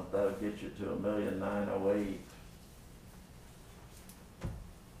government, that would get you to $1,908,000.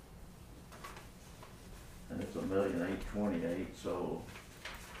 And it's $1,828,000, so,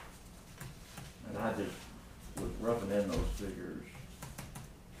 and I just was roughing in those figures.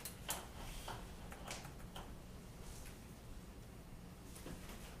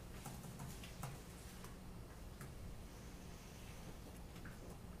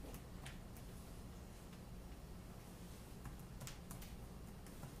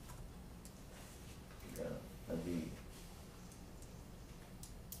 Yeah, that'd be,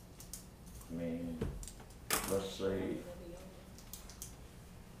 I mean, let's say,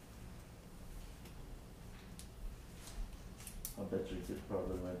 I bet you could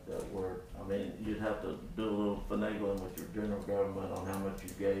probably make that work. I mean, you'd have to do a little finagling with your general government on how much you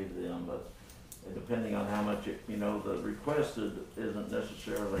gave them, but depending on how much you know, the requested isn't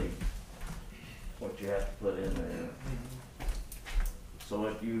necessarily what you have to put in there. So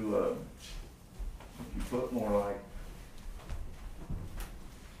if you put more like,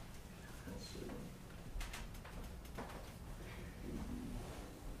 let's see.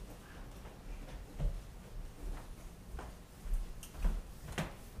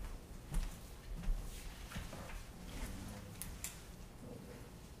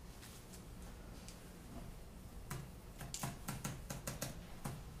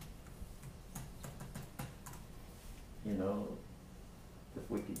 You know, if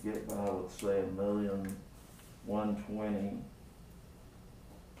we could get by with, say, $1,120,000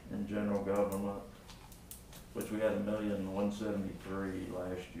 in general government, which we had $1,173,000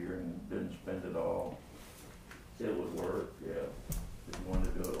 last year and didn't spend it all, it would work, yeah, if you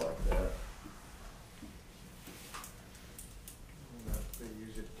wanted to do it like that. That'd be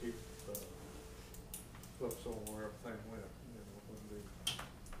easy to keep, books on where everything went, you know,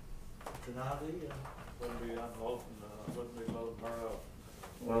 It's an idea. wouldn't be unloading, wouldn't be loading her up.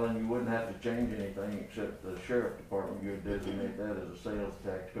 Well, then you wouldn't have to change anything except the sheriff department, you would designate that as a sales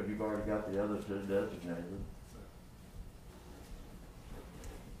tax, because you've already got the other two designated.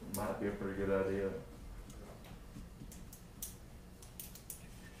 Might be a pretty good idea.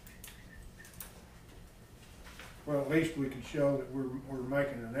 Well, at least we can show that we're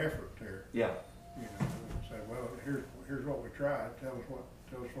making an effort there, Yeah, you know, and say, well, here's what we tried, tell us what,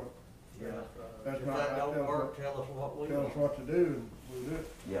 Yeah. that's If not, that tell don't us work, tell us what we tell us want. what to do, and we'll do it.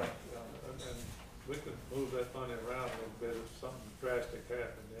 yeah. And we could move that money around a little bit if something drastic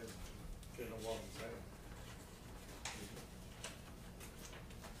happened, then, you know what I'm saying?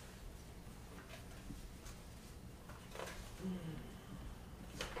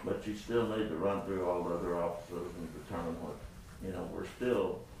 But you still need to run through all the other offices and determine what, you know,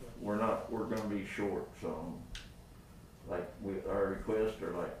 we're gonna be short some. Like, our requests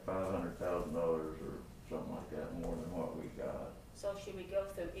are like $500,000 or something like that, more than what we got. So should we go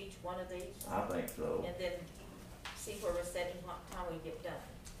through each one of these I think so, and then see where we're setting, what time we get done?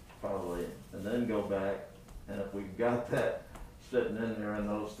 probably, and then go back, and if we've got that sitting in there in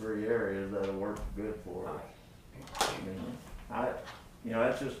those three areas, that'll work good for us. Alright, I mean, you know,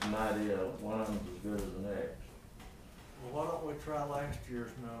 that's just an idea, one of them's as good as the next. Well, why don't we try last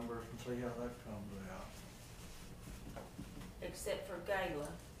year's numbers and see how that comes out? except for Gayla,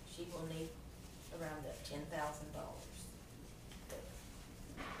 she will need around that $10,000.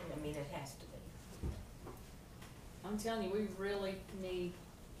 I mean, it has to be. I'm telling you, we really need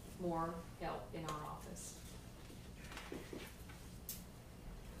more help in our office.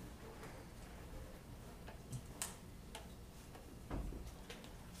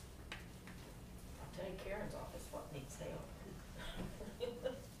 I'll tell you Karen's office what needs help.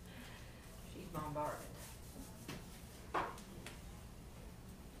 She's bombarded.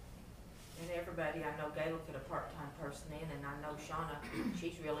 And everybody, I know Gayla put a part-time person in, and I know Shauna,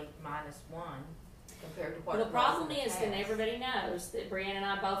 she's really -1 compared to what Well, it the was problem in the is, then past. everybody knows that Brianna and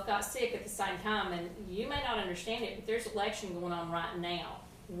I both got sick at the same time, and you may not understand it, but there's election going on right now.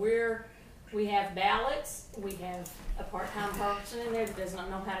 We have ballots, we have a part-time person in there that does not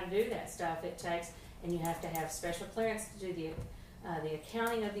know how to do that stuff. It takes, and you have to have special clearance to do the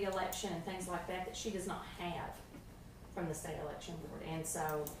accounting of the election and things like that she does not have from the state election board. And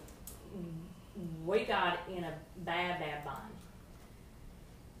so we got in a bad bind.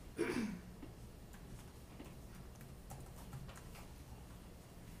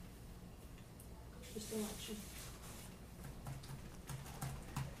 Just election.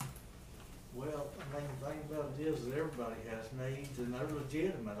 Well, I mean, the thing about it is that everybody has needs and they're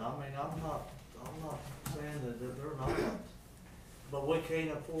legitimate. I mean, I'm not saying that they're not. But we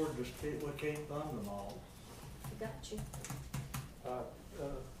can't afford to we can't fund them all. I got you.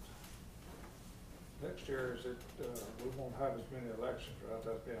 Next year, is it, we won't have as many elections, right,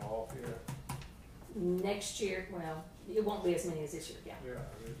 that's being off year? Next year, well, it won't be as many as this year, yeah. Yeah.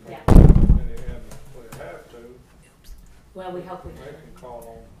 Yeah. Many, and we have to, Well, we hope we they can call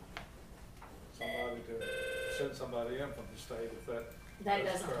on somebody to send somebody in from the state if that. That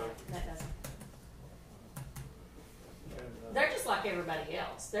that's doesn't correct. happen, that doesn't. And, They're just like everybody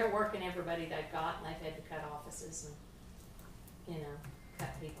else. They're working everybody they've got, and they've had to cut offices and, you know,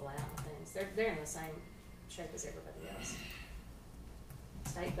 cut people out and things. They're in the same shape as everybody else.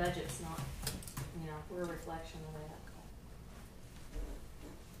 State budget's not, you know, we're a reflection of that.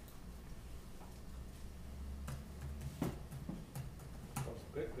 Because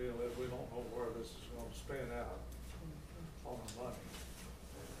the big deal is we don't know where this is gonna spin out on the money.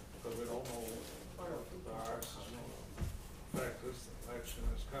 Because we don't know where the virus is gonna affect this election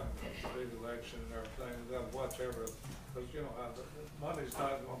that's coming, the big election and everything. We gotta watch because you know how the money's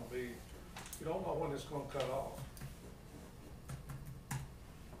not gonna be, you don't know when it's gonna cut off.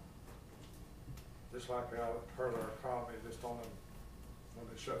 Just like how it hurt our economy just on them, when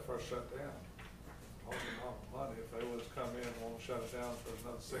they first shut down. Talking about the money, if they was come in and won't shut it down for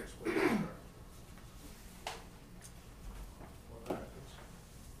another 6 weeks or what happens?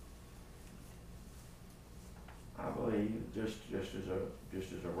 I believe, just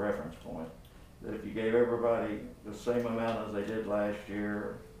as a reference point, that if you gave everybody the same amount as they did last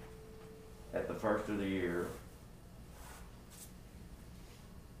year at the first of the year,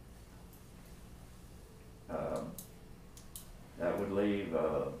 that would leave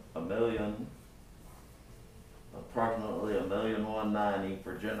approximately $1,190,000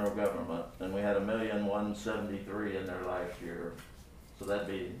 for general government, and we had $1,173,000 in there last year. So that'd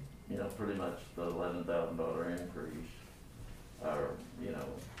be, you know, pretty much the $11,000 increase, or, you know,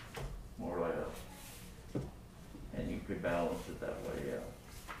 more or less. And you could balance it that way, yeah.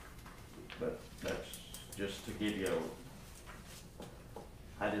 But that's just to give you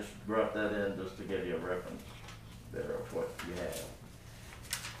I just brought that in just to give you a reference there of what you have.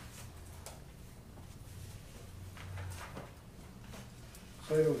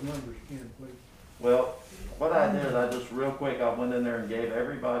 Say those numbers again, please. Well, what I did, I just real quick, I went in there and gave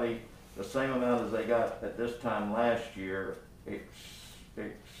everybody the same amount as they got at this time last year,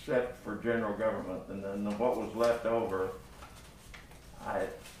 except for general government, and then what was left over, I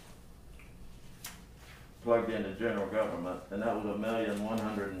plugged into general government, and that was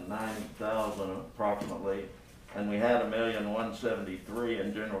 $1,190,000 approximately, and we had $1,173,000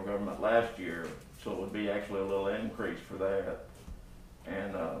 in general government last year, so it would be actually a little increase for that,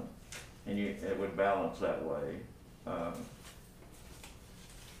 and it would balance that way.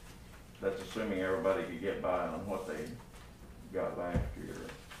 That's assuming everybody could get by on what they got last year.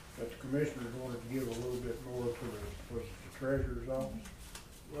 But the commissioners wanted to give a little bit more to the treasurer's office.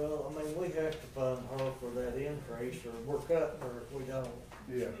 Well, I mean, we have to fund her for that increase, or we're cutting her if we don't.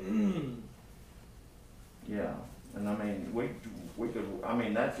 Yeah. Yeah, and I mean, we could, I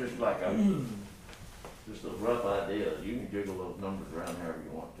mean, that's just like just a rough idea. You can jiggle those numbers around however you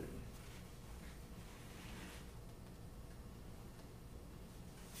want to.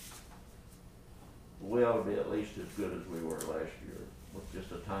 We ought to be at least as good as we were last year, with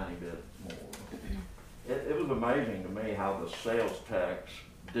just a tiny bit more. It was amazing to me how the sales tax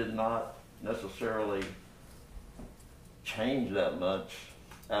did not necessarily change that much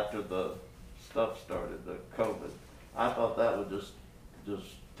after the stuff started, the COVID. I thought that would just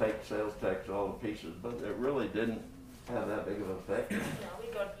take sales tax all to pieces, but it really didn't have that big of an effect. No,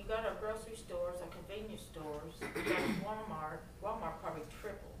 you got our grocery stores, our convenience stores, you got Walmart. Walmart probably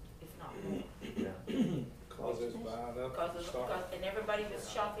tripled, if not more. Yeah. Cause it's buying up. And everybody was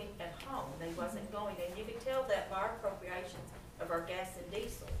shopping at home, they wasn't going, and you could tell that by our appropriations of our gas and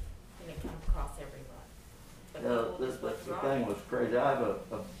diesel when it comes across every month. But people just The wasn't thing right. was crazy. I have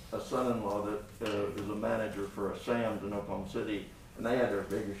a son-in-law that is a manager for a Sam's in Oklahoma City, and they had their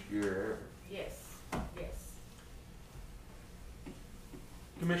biggest year ever. Yes, yes.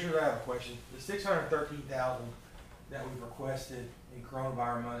 Commissioner, I have a question. The $613,000 that we've requested in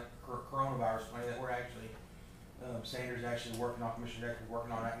coronavirus money that we're actually, Sanders actually working on, Commissioner actually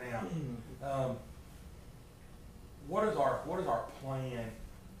working on right now. What is our plan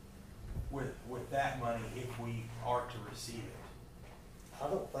with that money if we are to receive it? I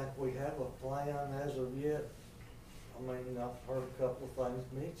don't think we have a plan as of yet. I mean, I've heard a couple of things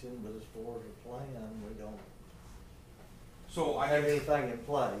mentioned, but as far as a plan, we don't So have anything in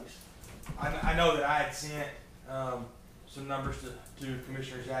place. I know that I had sent some numbers to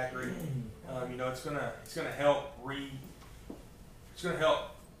Commissioner Zachary. You know, it's gonna help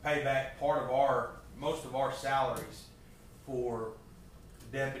pay back most of our salaries for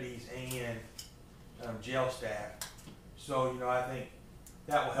deputies and jail staff. So, you know, I think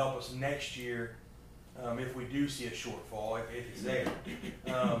that will help us next year if we do see a shortfall, if it's there.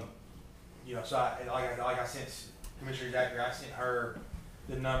 You know, so like I sent Commissioner Zachary, I sent her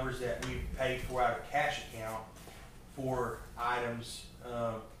the numbers that we've paid for out of cash account for items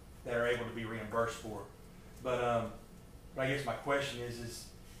that are able to be reimbursed for. But I guess my question is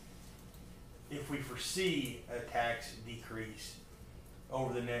if we foresee a tax decrease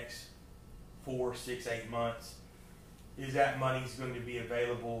over the next 4, 6, 8 months, is that money's going to be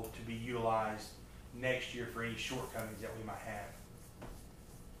available to be utilized next year for any shortcomings that we might have?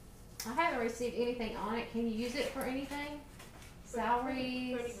 I haven't received anything on it. Can you use it for anything?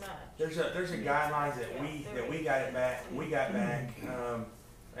 Salaries? Pretty much. There's a guidelines that we got back an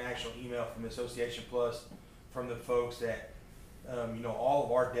actual email from the Association Plus from the folks that you know, all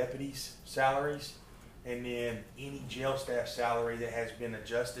of our deputies' salaries, and then any jail staff salary that has been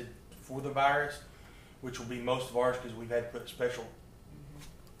adjusted for the virus, which will be most of ours because we've had to put special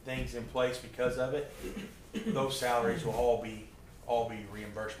things in place because of it. Those salaries will all be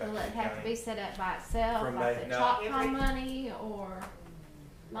reimbursed back Will to it the have to county. be set up by itself, From like that- the no. Choctaw money, or?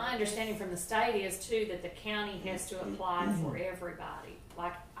 My understanding from the state is too that the county has to apply for everybody.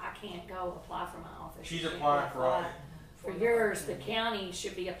 Like, I can't go apply for my office. She's You can't applying for all. apply For yours, the county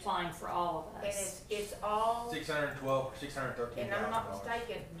should be applying for all of And us. it's all, $612 or $613,000. and I'm not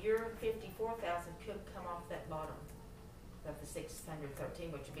mistaken, your 54,000 could come off that bottom of the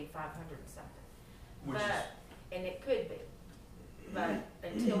 613, which would be 500 and something. Which is- But, and it could be, but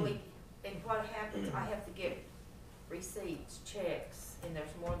until and what happens, I have to get receipts, checks, and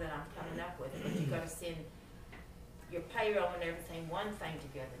there's more than I'm coming up with, but you gotta send your payroll and everything one thing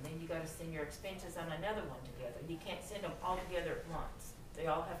together, and then you gotta send your expenses on another one together. You can't send them all together at once. They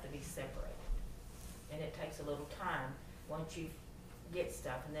all have to be separated. And it takes a little time once you get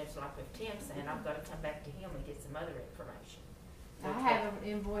stuff, and there's like with Tim saying, I've gotta come back to him and get some other information. I have an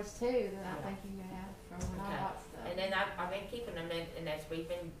invoice too that I Yeah. think you have from when I Okay. bought stuff. And then I've been keeping them, and as we've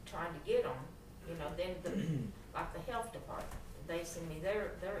been trying to get them, you know, then like the health department, they send me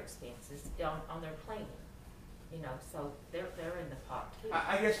their expenses on their cleaning. you know, so they're in the pot too.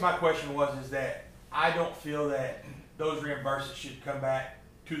 I guess my question is that I don't feel that those reimbursements should come back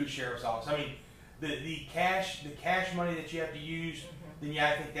to the sheriff's office. I mean, the cash money that you have to use, Mhm. then yeah,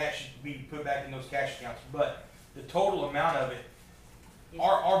 I think that should be put back in those cash accounts. But the total amount of it, Yes.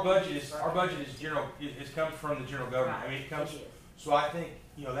 our budget is general. It comes from the general government. Right, I mean, it comes. is. So I think,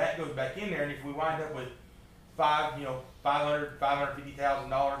 you know, that goes back in there, and if we wind up with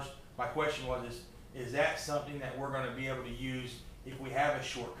 $550,000, my question is that something that we're gonna be able to use if we have a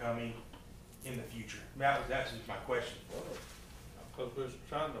shortcoming in the future? That's just my question. Because we're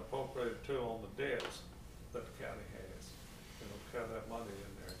trying to appropriate it too on the debts that the county has, you know, have that money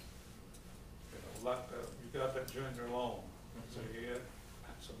in there. You know, like, you got that junior loan, so you had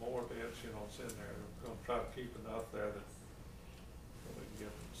some more debts, you know, it's in there. We're gonna try to keep enough there that we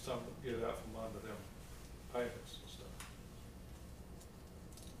can get out from under them payments and stuff.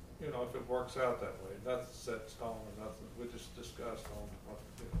 You know, if it works out that way, nothing's set in stone or nothing, we just discussed on what,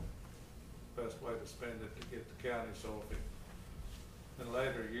 you know, best way to spend it to get the county, so if it, in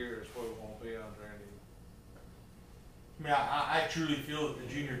later years, we won't be under any. I mean, I truly feel that the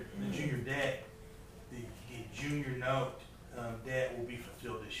junior debt, the junior note debt will be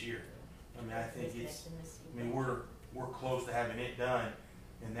fulfilled this year. I mean, I think we're close to having it done,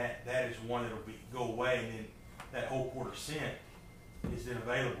 and that is one that'll go away, and then that whole quarter cent is then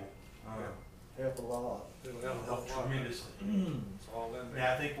available. Help a lot. It'll Help tremendously. It's all in I mean,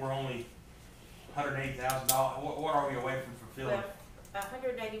 there. I think we're only $180,000. What are we away from fulfilling? Well,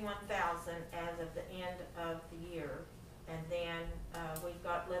 $181,000 as of the end of the year, and then we've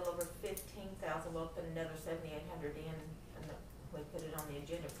got a little over 15,000. We'll put another 7,800 in, and we put it on the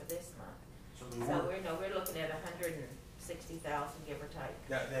agenda for this month. So we're looking at 160,000, give or take.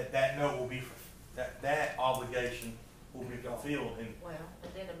 that note will be that obligation will be fulfilled, and Well,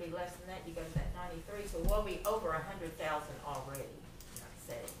 and then it'll be less than that. You go to that 93, so we'll be over 100,000 already.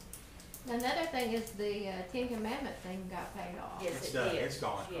 Say. Another thing is the Ten Commandment thing got paid off. Yes, It's it done. did. It's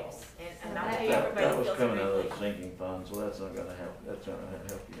gone. Yes, and So I that- tell you, That everybody was feels coming out of really the sinking fund, so that's not gonna help, that's not gonna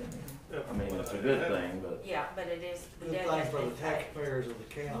help you any. Yeah, I mean, it's a good thing, but. Yeah, but it is, the Good debt thing has for been the paid. taxpayers of the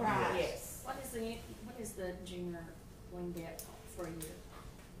county. Right. Yes. What is the junior lien debt for a year?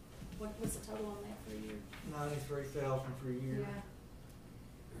 What's the total on that for a year? 93,000 for a year.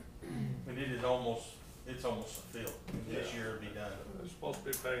 Yeah. it is almost fulfilled. This year it'll be done. It's supposed to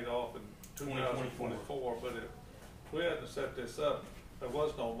be paid off in 2024. 2024, but if we hadn't set this up, there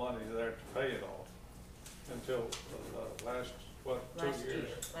was no money there to pay it off until last 2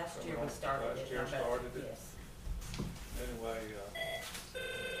 years. Last year we started it. Last year I bet. started it. Yes. Anyway,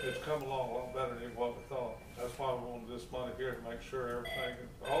 it's come along a lot better than what we thought. That's why we wanted this money here to make sure everything,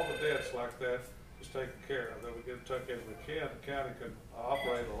 all the debts like that is taken care of, that we get took in. We can, the county can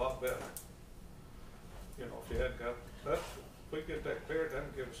operate a lot better. You know, if you hadn't got that, if we get that cleared, that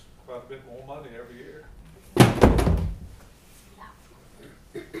would give us quite a bit more money every year.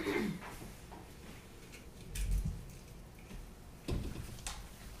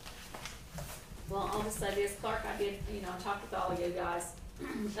 Well, I'll just say this, Clark, I did, talk with all of you guys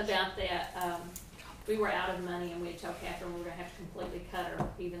about that. We were out of money, and we had told Catherine we were gonna have to completely cut her,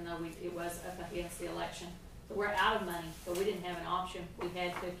 even though it was up against the election. So we're out of money, but we didn't have an option. We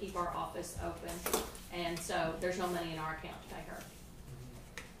had to keep our office open, and so there's no money in our account to pay her.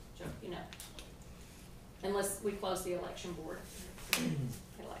 So, unless we close the election board,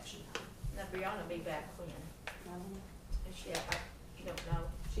 election time. Now Brianna will be back when? Is she out? You don't know?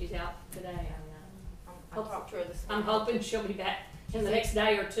 She's out today, I talked to her this I'm morning. hoping she'll be back in the next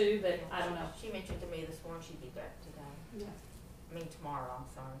day or two, but I don't know. She mentioned to me this morning she'd be back today. Yeah. I mean tomorrow, I'm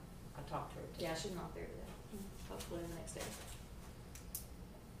sorry. I talked to her today. Yeah, she's not there today. Hopefully the next day.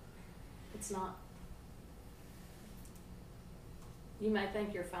 It's not. You may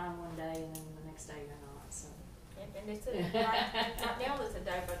think you're fine one day and then the next day you're not, so. And it's right now it's a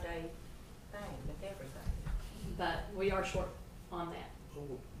day-by-day thing with everything. But we are short on that.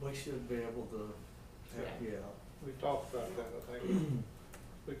 We should be able to help you out. We talked about that, I think.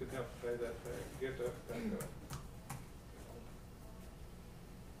 We could help pay that back, get that back up.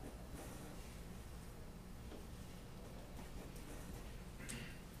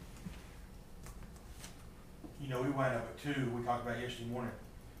 We wound up with 2. We talked about yesterday morning.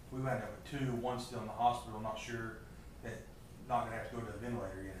 We wound up with 2. One's still in the hospital. Not sure that not gonna have to go to the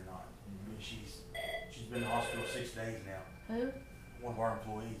ventilator yet or not. I mean, she's been in the hospital 6 days now. Who? One of our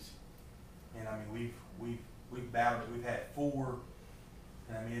employees. And I mean, we've battled it. We've had 4,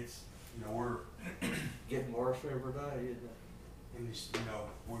 and I mean it's we're Getting worse every day, isn't it? and just,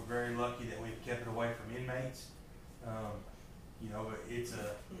 we're very lucky that we've kept it away from inmates. But it's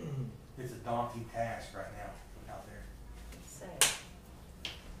a daunting task right now.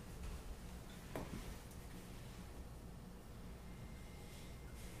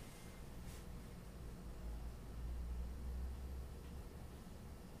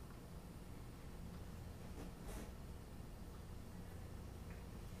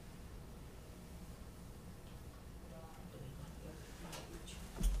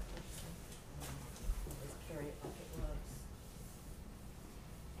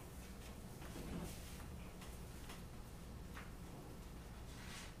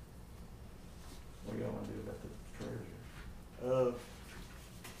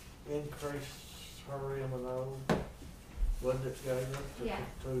 increase her M&O, wasn't it, Galen? Yeah.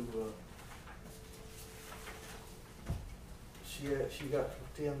 She got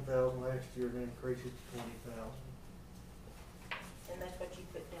 10,000 last year and increased it to 20,000. And that's what you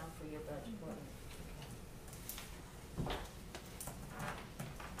put down for your budget, wasn't it?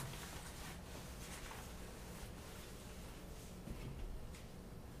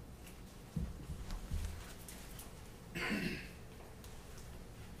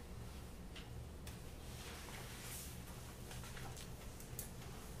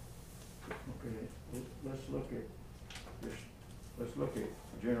 Okay, let's look at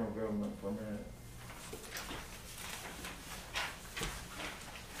general government for a minute.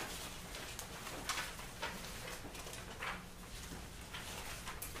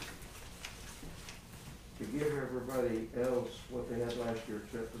 To give everybody else what they had last year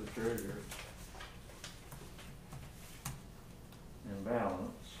except for the treasurer in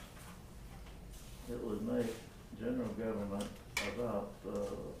balance, it would make general government about,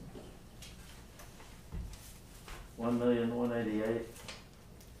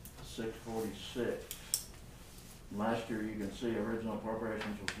 1,188,646. Last year, you can see original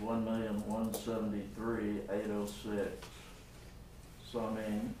appropriations was 1,173,806. So I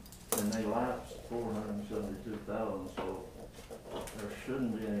mean, and they lapsed 472,000. So there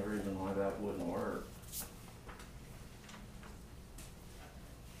shouldn't be any reason why that wouldn't work.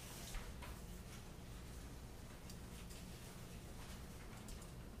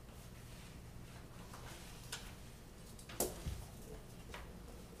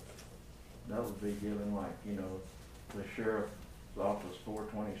 That would be given like, you know, the sheriff's office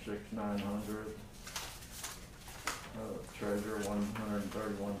 426,900, treasurer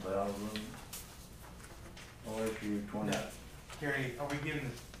 131,000, OSU 20. Now, Carrie, are we giving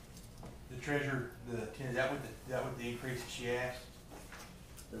the treasurer the 10, is that what the increase that she asked?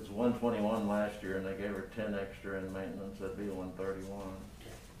 It was 121 last year and they gave her 10 extra in maintenance, that'd be 131.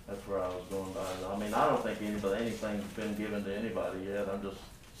 That's where I was going by. I mean, I don't think anything's been given to anybody yet, I'm just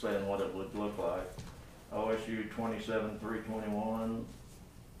saying what it would look like. OSU 27,321.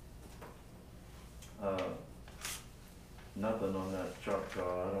 Nothing on that Choctaw.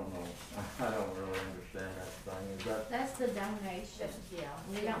 I don't know. I don't really understand that thing. Is that That's the donation. Yeah.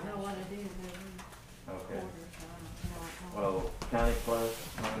 We don't know what it is every okay? quarter, so I don't know. Well, county plus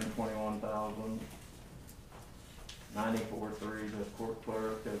 121,000. 94,300 the court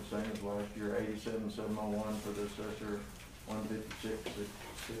clerk, that's same as last year. 87,701 for the assessor.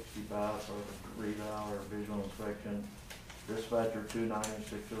 156,665 for the reval or visual inspection. Dispatcher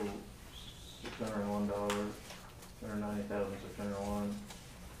 $290,601, $290,601,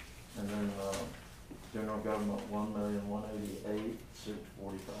 and then general government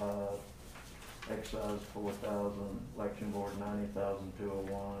 1,188,645. Excise 4,000. Election board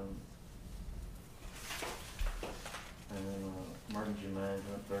 90,201. And then emergency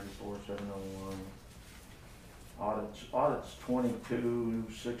management 34,701. Audits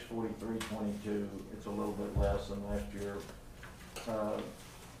 22,643.22. It's a little bit less than last year. And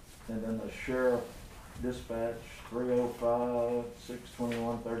then the sheriff dispatch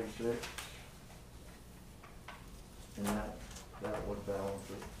 305,621.36. And that would balance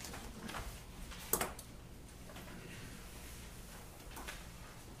it.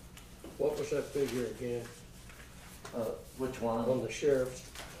 What was that figure again Which one? on the sheriff's?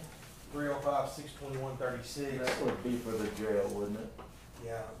 305, 621, 36. That would be for the jail, wouldn't it?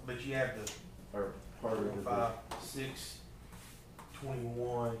 Yeah, but you have the Or part of the 305,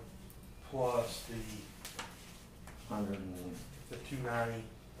 621 plus the 100 and, 290,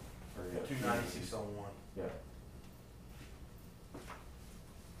 or the 29601. Yeah.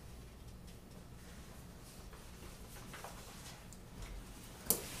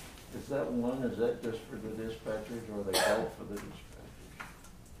 Is that just for the dispatchers or are they both for the dispatchers?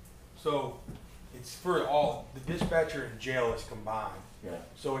 So it's for all, the dispatcher and jail is combined. Yeah,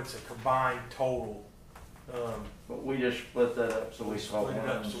 So it's a combined total. but we just split that up so we saw Split it one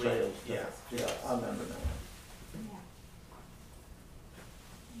up so we- sales yeah. tax. Yeah, I remember now.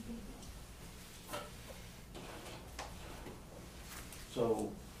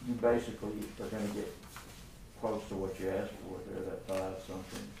 So you basically are gonna get close to what you asked for there, that 5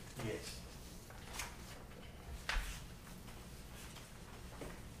 something. Yes.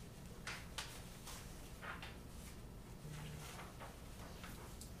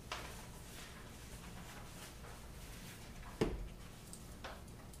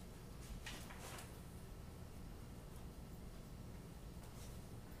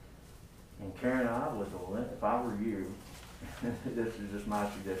 And Karen, I would, if I were you, this is just my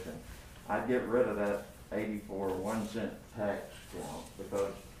suggestion, I'd get rid of that 84 1 cent tax count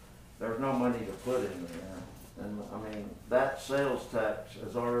because no money to put in there. And I mean, that sales tax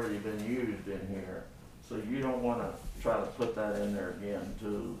has already been used in here, so you don't wanna try to put that in there again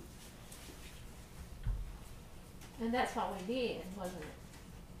too. And that's what we did, wasn't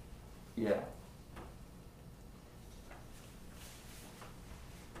it? Yeah.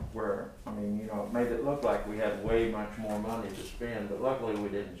 Where, I mean, you know, it made it look like we had way much more money to spend, but luckily we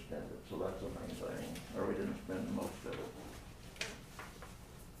didn't spend it, so that's the main thing, or we didn't spend most of it.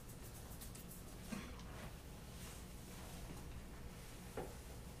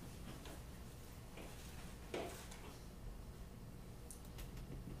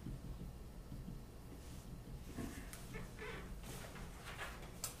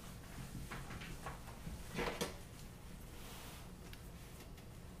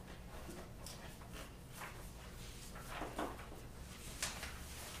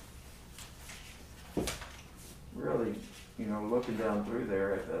 Really, you know, looking down through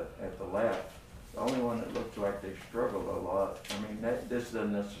there at the left, the only one that looks like they struggled a lot, I mean, this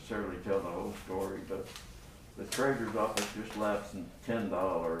doesn't necessarily tell the whole story, but the treasurer's office just lapsed in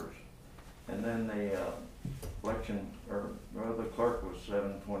 $10, and then the the clerk was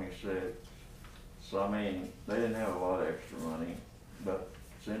 $726. So I mean, they didn't have a lot of extra money, but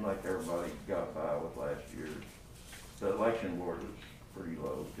it seemed like everybody got by with last year's. The election board was pretty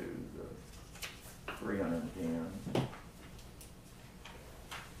low too, the 310.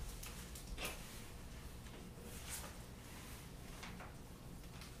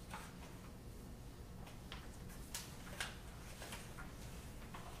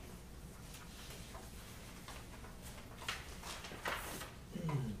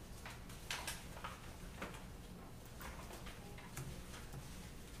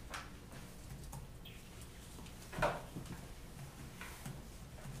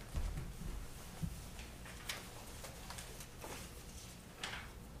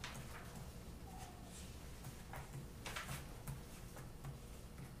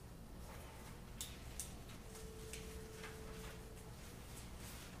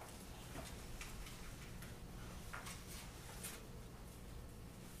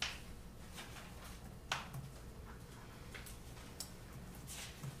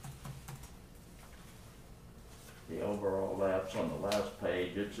 The overall lapse on the last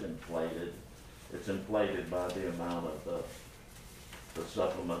page, it's inflated. It's inflated by the amount of the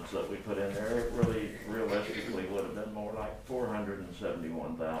supplements that we put in there. It really, realistically, would have been more like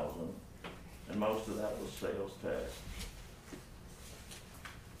 471,000, and most of that was sales tax.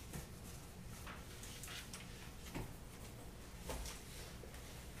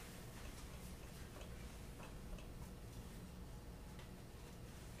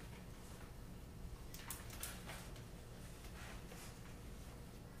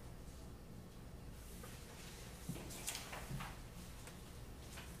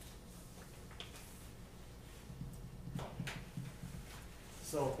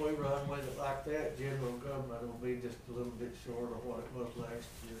 So if we run with it like that, general government will be just a little bit short of what it was last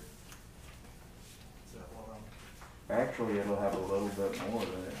year. Is that what I'm, Actually, it'll have a little bit more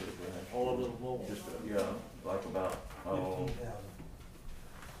than it did last year. or a little more? Just, yeah, like about, oh, 15,000.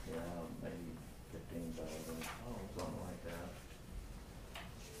 yeah, maybe 15,000, something like that.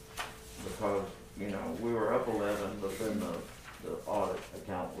 Because, you know, we were up 11, but then the audit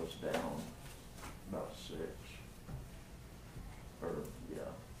account was down about 6. Or, yeah.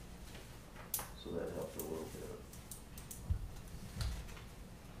 So that helped a little bit.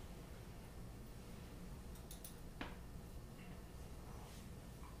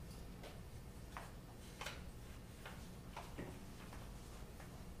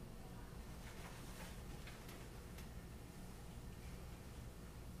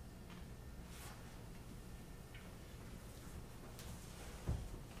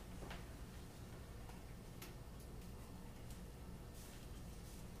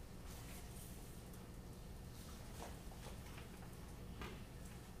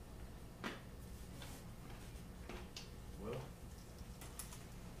 Well,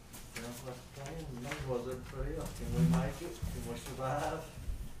 sounds like a plan. Was it fail? Can we make it? Can we survive?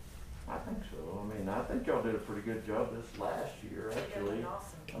 I think so. I mean, I think y'all did a pretty good job this last year, actually. You're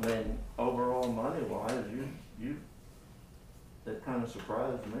awesome. I mean, overall money-wise, that kind of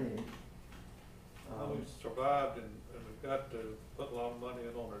surprised me. We've survived and we've got to put a lot of money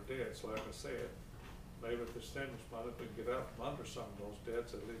in on our debts, like I said. Maybe with the stimulus money, if we can get out from under some of those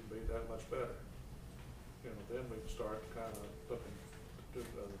debts, it'll even be that much better. You know, then we can start kind of looking to do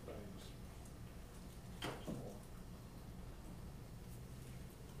other things. So,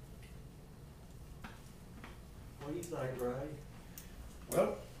 What do you think, Ray?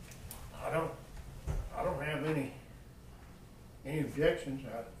 Well, I don't have any any objections,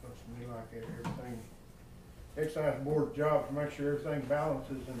 it looks to me like everything, excise board's job to make sure everything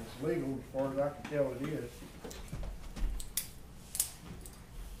balances and it's legal as far as I can tell it is.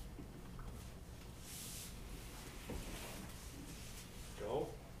 Joe?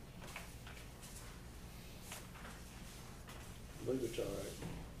 I believe it's all right.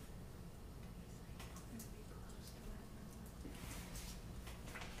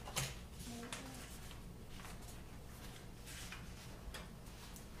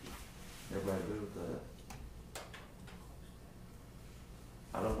 Everybody good with that?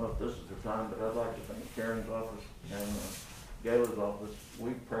 I don't know if this is the time, but I'd like to thank Karen's office and Gayla's office.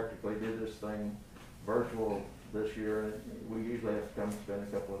 We practically did this thing virtual this year, and we usually have to come spend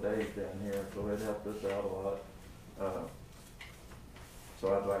a couple of days down here, so it helped us out a lot.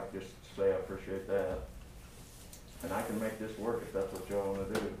 So I'd like just to say I appreciate that. And I can make this work if that's what y'all wanna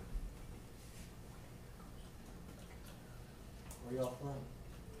do. What y'all think?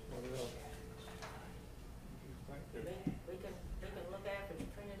 What else? We can look at it and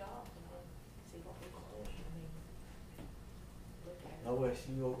print it off and then see what we can do. I mean, look at it.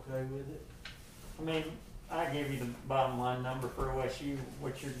 OSU okay with it? I mean, I gave you the bottom line number for OSU.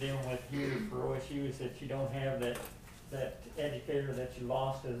 What you're dealing with here for OSU is that you don't have that educator that you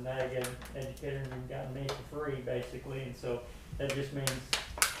lost as an ag educator, and you've gotten me for free, basically. And so that just means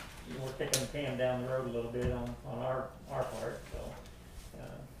we're kicking the can down the road a little bit on our part. So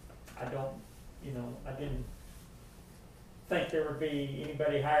I don't, I didn't think there would be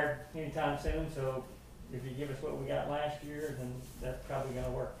anybody hired anytime soon. So if you give us what we got last year, then that's probably going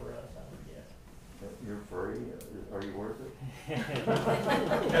to work for us, I would guess. You're free, are you worth it? He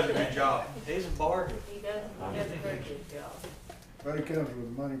does a good job. He's a bargain. He does a very good job. But it comes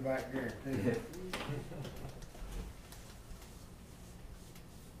with money back guarantee.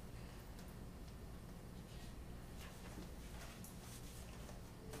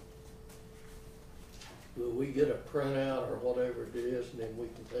 Will we get a printout or whatever it is, and then we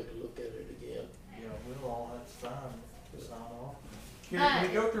can take a look at it again? Yeah, we'll all have to sign off. Can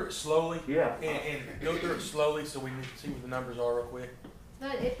we go through it slowly? Yeah. And go through it slowly so we can see what the numbers are real quick.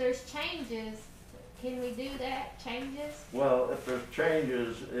 But if there's changes, can we do that, changes? Well, if there's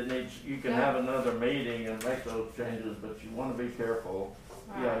changes, you can have another meeting and make those changes, but you wanna be careful.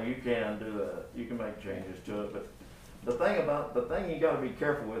 Yeah, Right. you can do that, you can make changes to it, but the thing you gotta be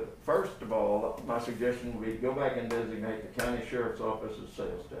careful with, first of all, my suggestion would be go back and designate the county sheriff's office as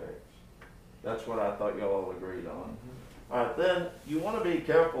sales tax. That's what I thought y'all all agreed on. Alright, then, you wanna be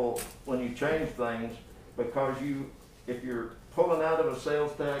careful when you change things, because if you're pulling out of a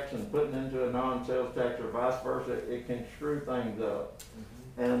sales tax and putting into a non-sales tax or vice versa, it can screw things up.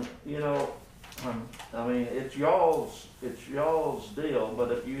 And, I mean, it's y'all's deal,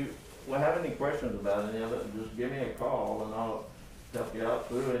 but if you have any questions about any of it, just give me a call and I'll help you out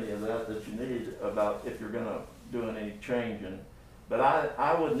through any of that you need about if you're gonna do any changing. But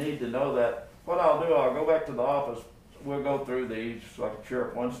I would need to know that. What I'll do, I'll go back to the office, we'll go through these like the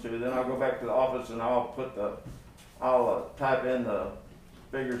sheriff wants to, then I'll go back to the office and I'll type in the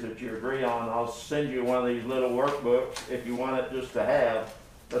figures that you agree on. I'll send you one of these little workbooks if you want it just to have.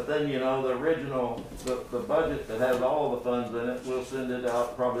 But then, the original, the budget that has all the funds in it, we'll send it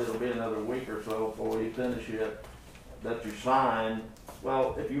out, probably it'll be another week or so before we finish it, that you sign.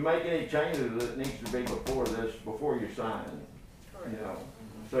 Well, if you make any changes, it needs to be before you sign,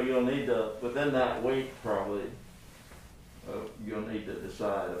 So you'll need to, within that week probably, you'll need to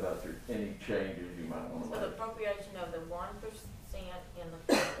decide about any changes you might want to So make. the appropriation of the 1% and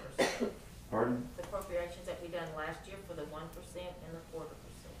the 4%. Pardon? The appropriations that we done last year for the 1% and the 4%.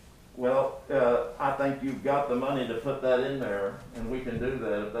 Well, I think you've got the money to put that in there, and we can do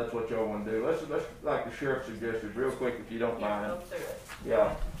that if that's what y'all want to do. Let's like the sheriff suggested, real quick if you don't mind. Go through it.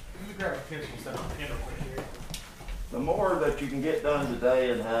 Yeah. You grab a pencil instead of a pen real quick here. The more that you can get done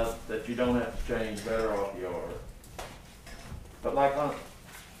today and that you don't have to change, better off you are. But like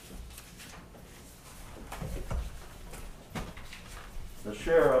the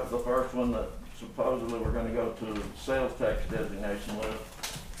sheriff, the first one that supposedly we're gonna go to sales tax designation with,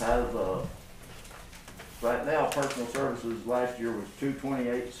 has right now personal services last year was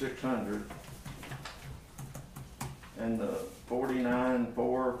 $228,600, and the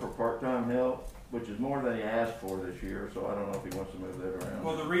 $49,400 for part-time help, which is more than he asked for this year. So I don't know if he wants to move that around.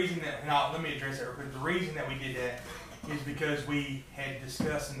 Well, the reason that, let me address that real quick. The reason that we did that is because we had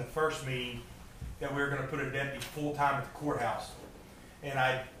discussed in the first meeting that we were going to put a deputy full-time at the courthouse. And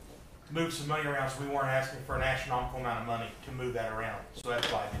I moved some money around, so we weren't asking for an astronomical amount of money to move that around. So that's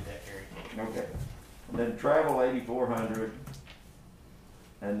why I did that, Gary. Okay. And then travel $8,400,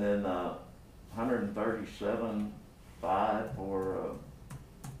 and then $137 5 for,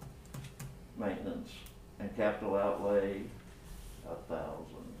 maintenance, and capital outlay, 1,000.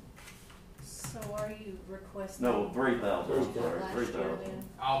 So are you requesting? No, 3,000, I'm sorry, last year 3,000. then?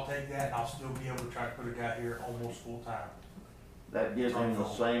 I'll take that and I'll still be able to try to put a guy here almost full time. That gives him the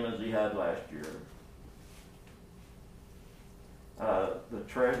same as he had last year. The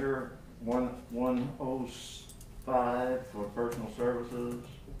treasurer, 105 for personal services,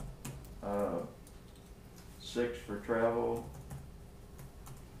 6 for travel,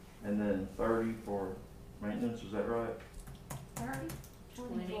 and then 30 for maintenance, is that right? 30?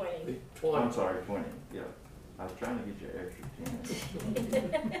 20. Be I'm 20. sorry, 20, yeah. I was trying to get you an extra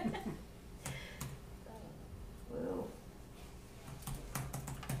 10. Well.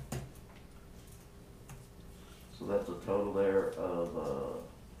 So that's a total there of,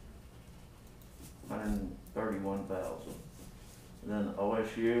 131,000. Then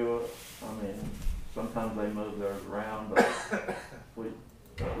OSU, I mean, sometimes they move theirs around, but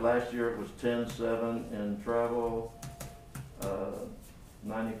last year it was 10,700 in travel,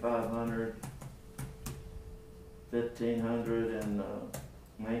 9,500, 1,500 in,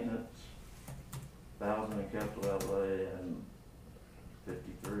 maintenance, 1,000 in capital outlay, and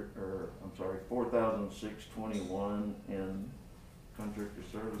 4,621 in contractor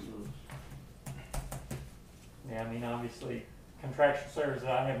services. Yeah, I mean, obviously, contractual services,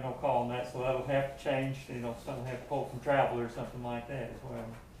 I have no call on that, so that'll have to change, you know, someone have to pull from travel or something like that as well.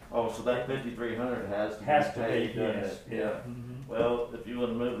 Oh, so that 5,300 has to be Has to paid, be, doesn't yes, it? yeah. Mhm. Well, if you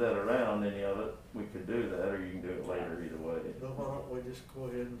wanna move that around, any of it, we could do that, or you can do it later, either way. So why don't we just go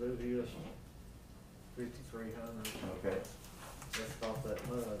ahead and do his 5,300, Okay, that's not that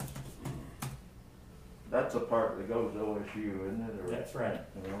much. that's a part that goes to OSU, isn't it? Or- That's right.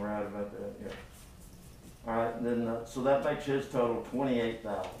 Am I right about that? Yeah. All right, and then, so that makes his total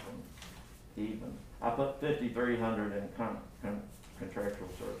 28,000 even. I put 5,300 in contractual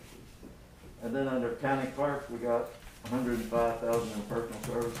services. And then under county clerk, we got 105,000 in personal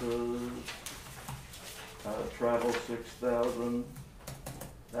services, travel 6,000.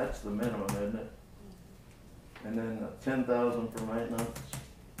 That's the minimum, isn't it? And then 10,000 for maintenance.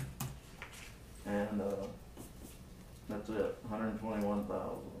 And, that's it,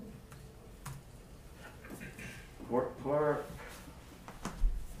 121,000. Court clerk,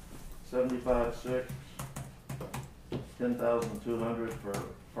 75,600, 10,200 for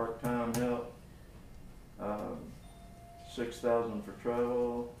part-time help, 6,000 for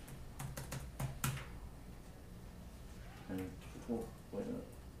travel, and, wait a minute,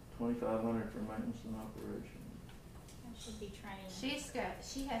 2,500 for maintenance and operation. That should be training.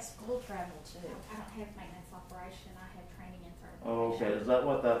 She has school travel too. I don't have maintenance operation, I have training and certification. Oh, okay, is that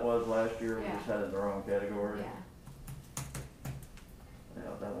what that was last year? We Yeah. just had it in the wrong category? Yeah.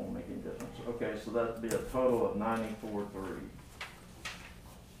 Yeah, that won't make any difference. Okay, so that'd be a total of 94,300.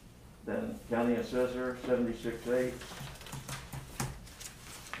 Then county assessor, 76,800.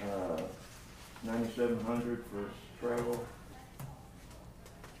 9,700 for travel.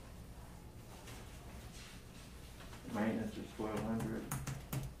 Maintenance is 1,200.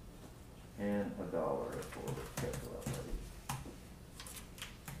 And $1 for capital outlay.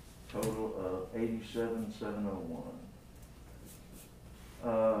 Total of 87,701.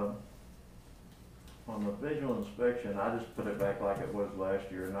 On the visual inspection, I just put it back like it was last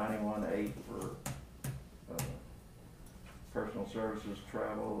year, 91,800 for, personal services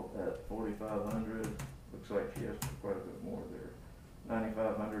travel at 4,500. Looks like she asked for quite a bit more there.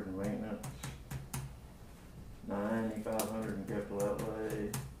 9,500 in maintenance, 9,500 in capital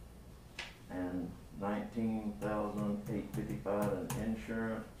outlay, and 19,855 in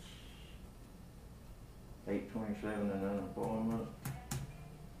insurance, 827 in unemployment.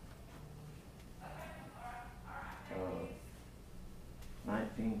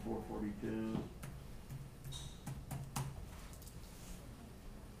 19,442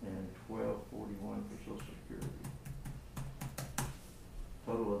 and 1241 for Social Security.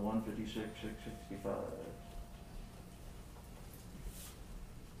 Total of 156,665.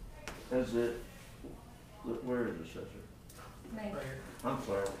 Is it? Where is the assessor? Me. I'm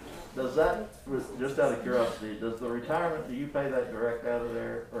sorry. Does that, just out of curiosity, does the retirement, do you pay that direct out of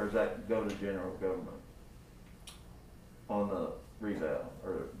there, or does that go to general government? On the reval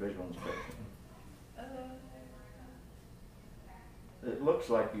or visual inspection? It looks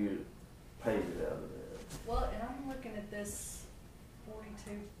like you paid it out of there. Well, and I'm looking at this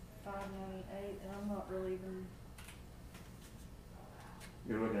 42,598, and I'm not really even,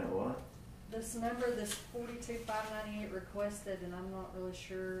 You're looking at what? this number, this 42,598 requested, and I'm not really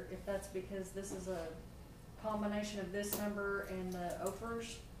sure if that's because this is a combination of this number and the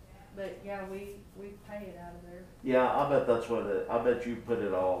OFERS. but yeah, we pay it out of there. Yeah, I bet that's what I bet you put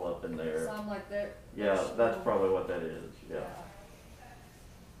it all up in there. Something like that. Yeah, there's that's no- probably what that is, yeah.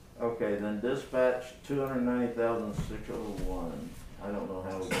 Okay, then dispatch, 290,601. I don't know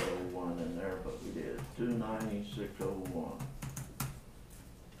how we got 01 in there, but we did, 290,601.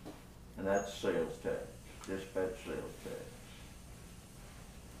 And that's sales tax, dispatch sales tax.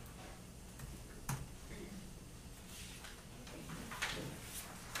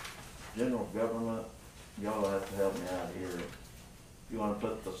 General government, y'all have to help me out here. You wanna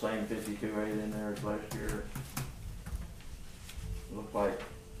put the same 52.8 in there as last year? Looked like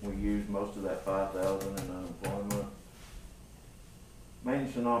we used most of that 5,000 in unemployment.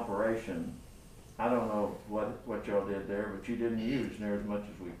 Maintenance and operation, I don't know what y'all did there, but you didn't use near as much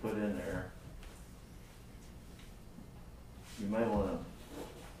as we put in there. You may wanna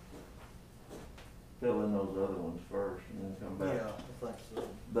fill in those other ones first and then come back. Yeah, I think so.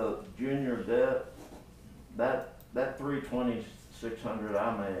 The junior debt, that 320,600,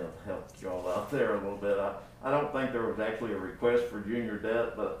 I may have helped y'all out there a little bit. I don't think there was actually a request for junior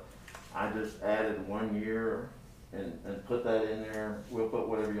debt, but I just added 1 year and put that in there. We'll put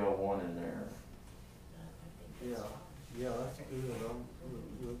whatever y'all want in there. Yeah, yeah, that's good,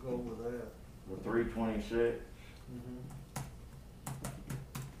 we'll go with that. The 326,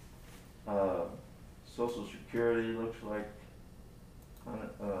 Social Security looks like,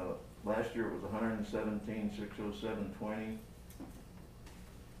 last year it was 117,607.20.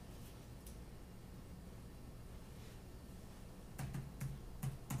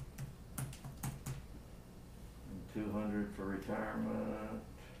 And 200 for retirement.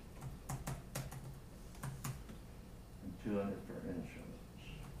 And 200 for insurance.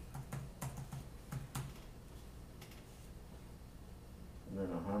 And then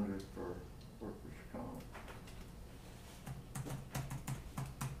 100 for workers' comp.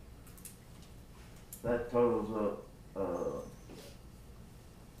 That totals up,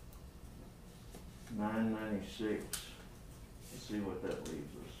 996. Let's see what that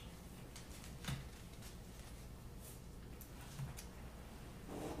leaves us.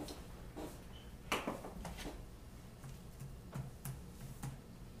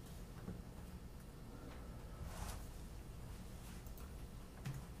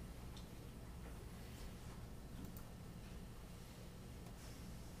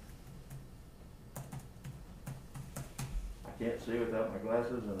 I can't see without my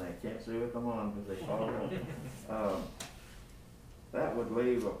glasses, and I can't see with them on because they fall off. That would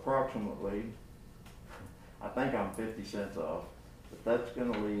leave approximately, I think I'm 50 cents off, but that's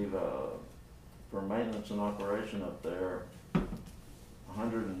gonna leave, for maintenance and operation up there,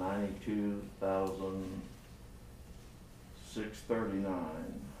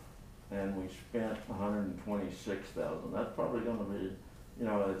 192,639, and we spent 126,000. That's probably gonna be, you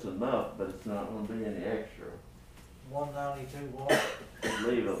know, it's enough, but it's not gonna be any extra. 192 what?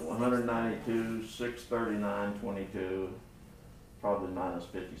 Leave it 192,639.22, probably minus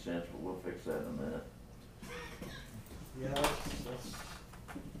 50 cents, but we'll fix that in a minute. Yeah, that's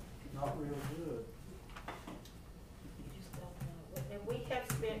not real good. You just don't know. And we have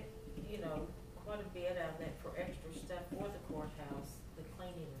spent, you know, quite a bit out of that for extra stuff for the courthouse, the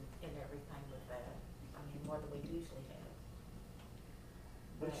cleaning and everything with that. I mean, more than we usually have.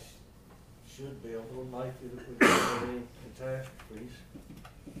 We But should be able to make it if we don't have any catastrophes.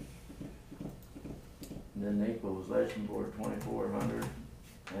 And then the equalization board, 2,400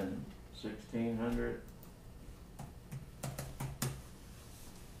 and 1,600.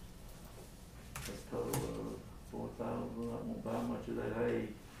 A total of 4,000, I won't buy much of that hay.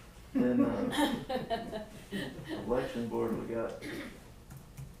 Then, election board, we got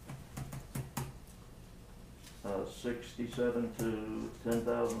 67 to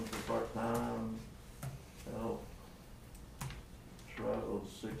 10,000 for part-time, health, travel,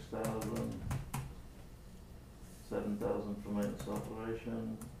 6,000, 7,000 for maintenance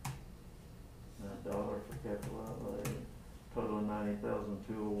operation, and $1 for capital outlay, total of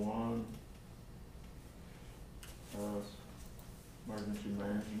 90,201. Emergency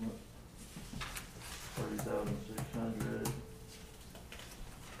management, 30,600.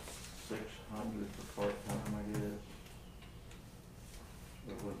 600 for part-time, I guess.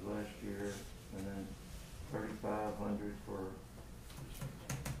 It was last year, and then 3,500 for,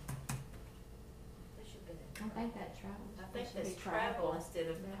 that should be I that. think that travel. I think should that's be travel instead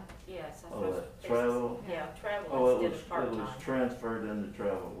of, Yeah. yes. I oh, thought that it's- travel? Yeah, travel Oh, it instead was, of part-time. it was transferred into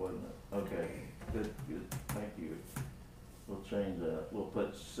travel, wasn't it? Okay, good, thank you. We'll change that. We'll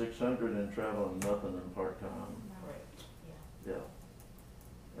put 600 in travel and nothing in part-time. Correct, yeah. Yeah.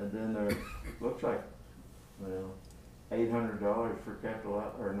 And then there, looks like, well, $800 for capital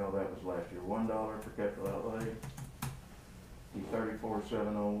out, or no, that was last year, $1 for capital outlay. The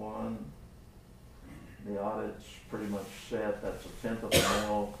 34,701. The audit's pretty much set, that's 1/10 of a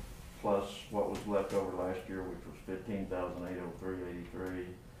mil, plus what was left over last year, which was 15,803.83.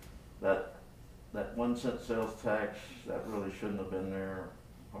 That 1 cent sales tax, that really shouldn't have been there.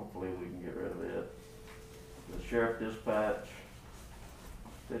 Hopefully we can get rid of it. The sheriff dispatch,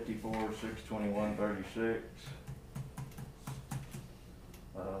 54,621.36.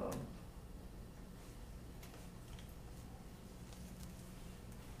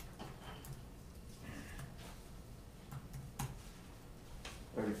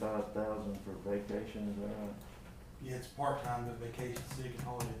 $35,000 for vacation, is that right? Yeah, it's part-time, but vacation, sick, and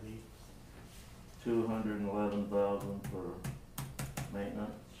holiday leave. 211,000 for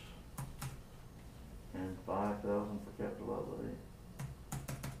maintenance, and 5,000 for capital outlay.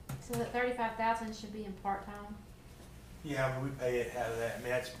 So that 35,000 should be in part-time? Yeah, I mean, we pay it out of that. I mean,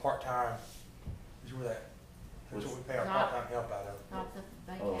 that's part-time. Is where that's what we pay our Not- part-time help out of. Not the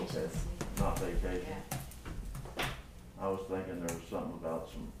Oh, vacation. okay. sick. Not vacation. Yeah. I was thinking there was something about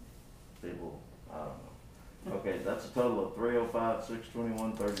some people, I don't know. Okay, that's a total of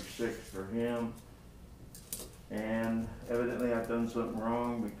 305,621.36 for him. And evidently I've done something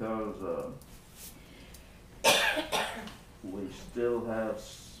wrong because, we still have,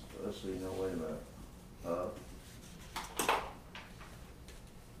 let's see, no, wait a minute.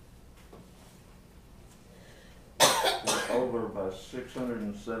 We're over by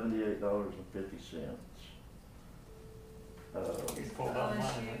 $678.50. We just pulled out of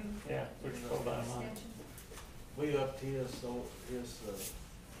mine, right? Yeah, we just pulled out of mine. We upped his, so his,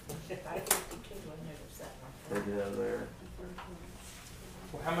 552, wasn't it, or something like that? Take it out of there,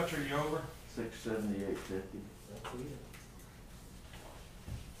 Well, how much are you over? $678.50. that's it.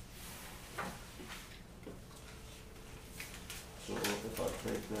 So if I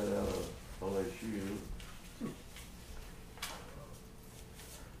take that out of OSU,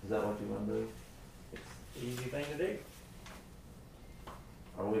 is that what you want to do? It's the easy thing to do.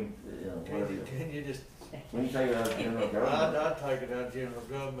 Or we, whatever you, Can you just, we can take it out of general government. I'd take it out of general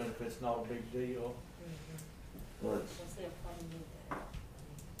government if it's not a big deal, Let's, What's the problem with that?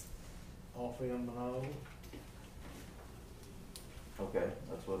 off M&O. okay,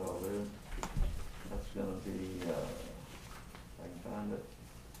 that's what I'll do. That's gonna be, if I can find it.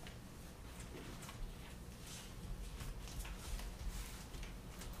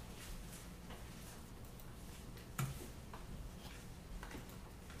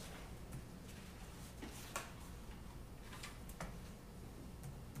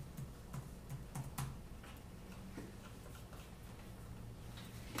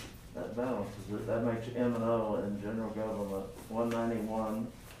 That balances it, that makes M&O in general government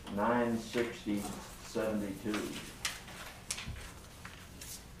 191,960.72.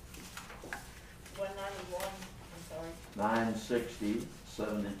 191, I'm sorry.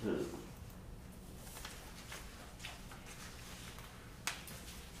 960.72.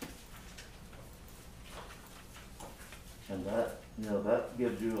 And that, that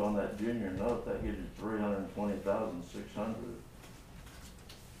gives you on that junior note, that gives you 320,600.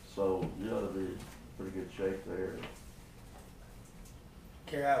 So you ought to be in pretty good shape there.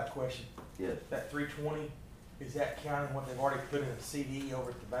 Carrie, I have a question. Yes, That 320, is that counting what they've already put in a CD over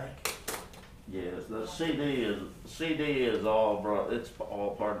at the bank? yes, the CD is all brought, it's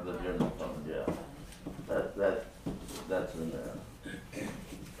all part of the general fund, yeah. That's in there.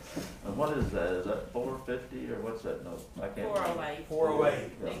 And what is that? Is that 450 or what's that note? I can't remember. 408.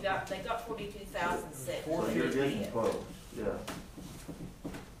 408. Yeah. They got 42,006. So you're getting close, yeah.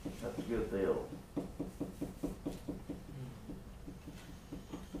 That's a good deal.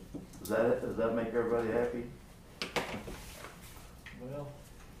 Does that make everybody happy? Well,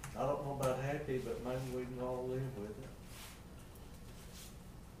 I don't know about happy, but maybe we can all live with it.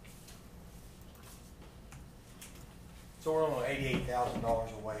 So we're only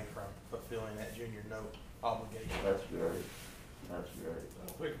 $88,000 away from fulfilling that junior note obligation. That's great. That's great.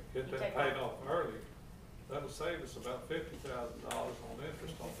 If we could get that paid off early, that'll save us about $50,000 on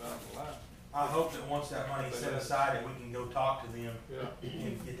interest on down the line. I hope that once that money's set aside, that we can go talk to them Yeah.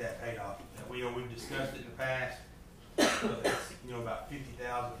 and get that paid off. That we've discussed it in the past. It's, about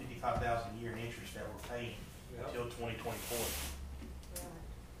 $50,000, $55,000 a year in interest that we're paying Yeah. until 2024.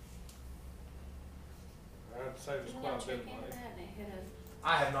 That'd save us Didn't quite y'all a check bit into of money. that, and it had I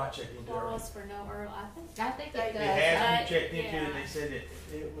have not checked a into it. clause for no early, I think. I think it They does. It has been But, checked into yeah. it. They said that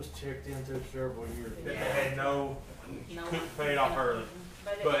It was checked into several years they ago. had No couldn't pay it off early.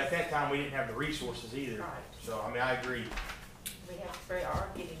 But But at that time, we didn't have the resources either. Right. So, I mean, I agree. we are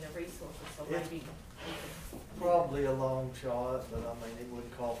getting the resources, so Yeah. maybe we can probably a long shot, but I mean, it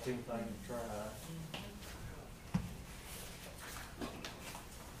wouldn't cost anything to try.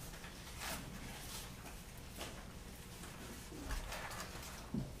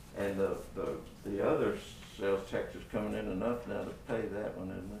 And the other sales tax is coming in enough now to pay that one,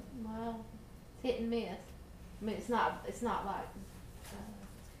 isn't it? Well, it's hit and miss. I mean, it's not like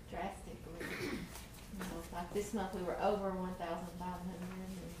drastically. You know, like this month we were over 1,500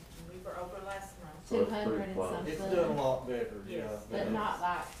 We were over last month. and So it's 200 pretty and close. something. It's doing a lot better, yeah. Yes. But not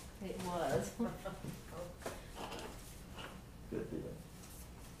like it was. Good deal.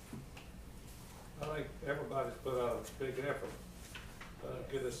 I think everybody's put out a big effort,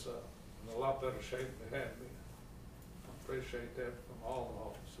 get us, in a lot better shape than they had been. Appreciate that from all the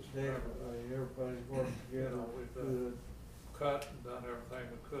offices. Everybody's working You together know, we've good. cut and done everything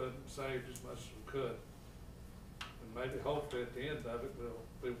we could, and saved as much as we could. And maybe hopefully at the end of it, we'll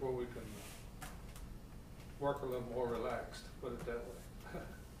be where we can work a little more relaxed, put it that way.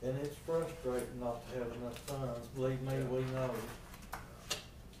 And it's frustrating not to have enough funds, believe me, we know.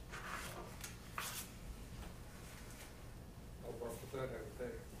 I'll work with that every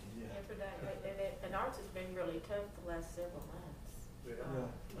day. Every day, and ours has been really tough the last several months. Yeah.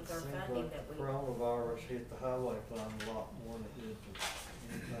 With our Seems funding like that we. coronavirus hit the highway fund a lot more than it did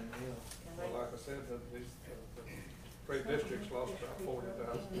anything else. and Well, they- like I said, the three districts lost about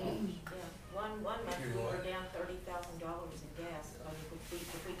 $40,000. Yeah, one month we were down $30,000 in gas. I mean,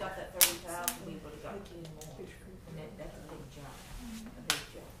 if we got that 30,000, we would've got 10 more. And that's a big jump, a big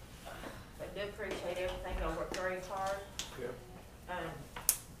jump. But I do appreciate everything. Y'all work very hard. Yep.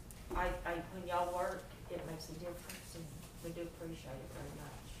 When y'all work, it makes a difference, and we do appreciate it very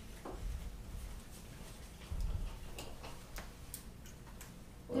much.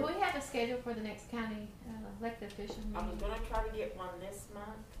 Do we have a schedule for the next county elected official I was meeting? gonna try to get one this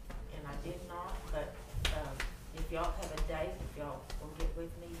month, and I did not, but, if y'all have a date, if y'all will get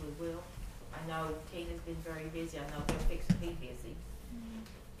with me, we will. I know Tina's been very busy, I know they're fixing to be busy,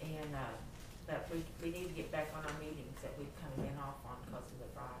 and, but we need to get back on our meetings that we've kind of been off on because of the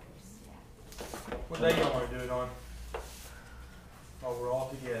virus. What day y'all wanna do it on? Oh, we're all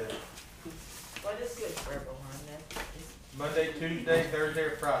together. Well, it's good for everyone, it's, Monday, Tuesday, Thursday,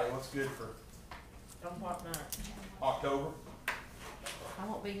 or Friday, what's good for on what month? October? I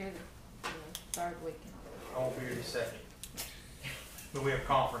won't be here the third week in October. I won't be here the second. But we have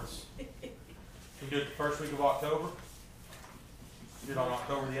conference. We do it the first week of October. Do it on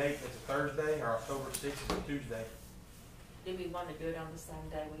October the 8th, it's a Thursday, or October 6th, it's a Tuesday. Do we wanna do it on the same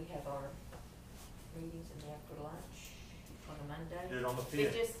day we have our meetings and after lunch on a Monday? Do it on the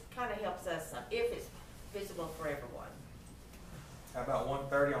It 5th. just kinda helps us some, if it's visible for everyone. How about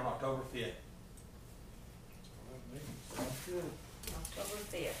 1:30 on October 5th? That's good. October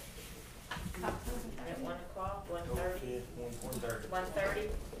 5th, at 1 o'clock, October 1:30, 5th, 1:30. 1:30?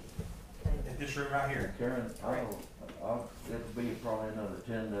 In this room right here. Karen, it'll be probably another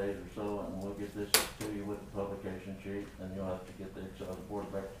 10 days or so, and we'll get this to you with the publication sheet, and you'll have to get the board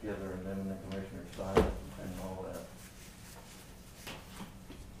back together, and then the commissioners sign it and all that.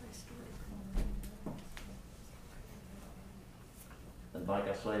 And like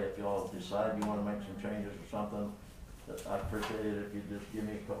I say, if y'all decide you wanna make some changes or something, I'd appreciate it if you just give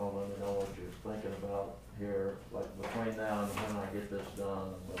me a call, let me know what you're thinking about here, like between now and when I get this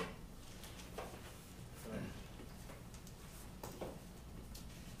done, and we'll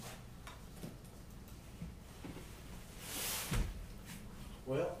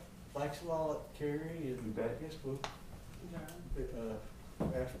Well, thanks a lot, Carrie, You and bet. I guess we'll, Adjourn.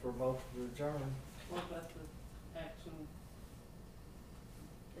 ask for a motion to adjourn. What about the action?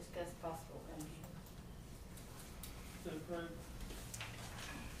 Discuss possible action. To approve?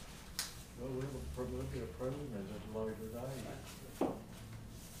 Well, we'll be approving it at a later date.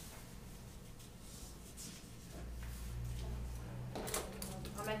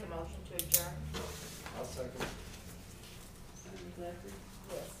 I'll make a motion to adjourn. I'll second. Sammy Zachary?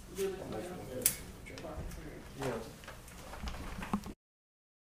 Yes. Billy Brown? Parker Perry? Yes.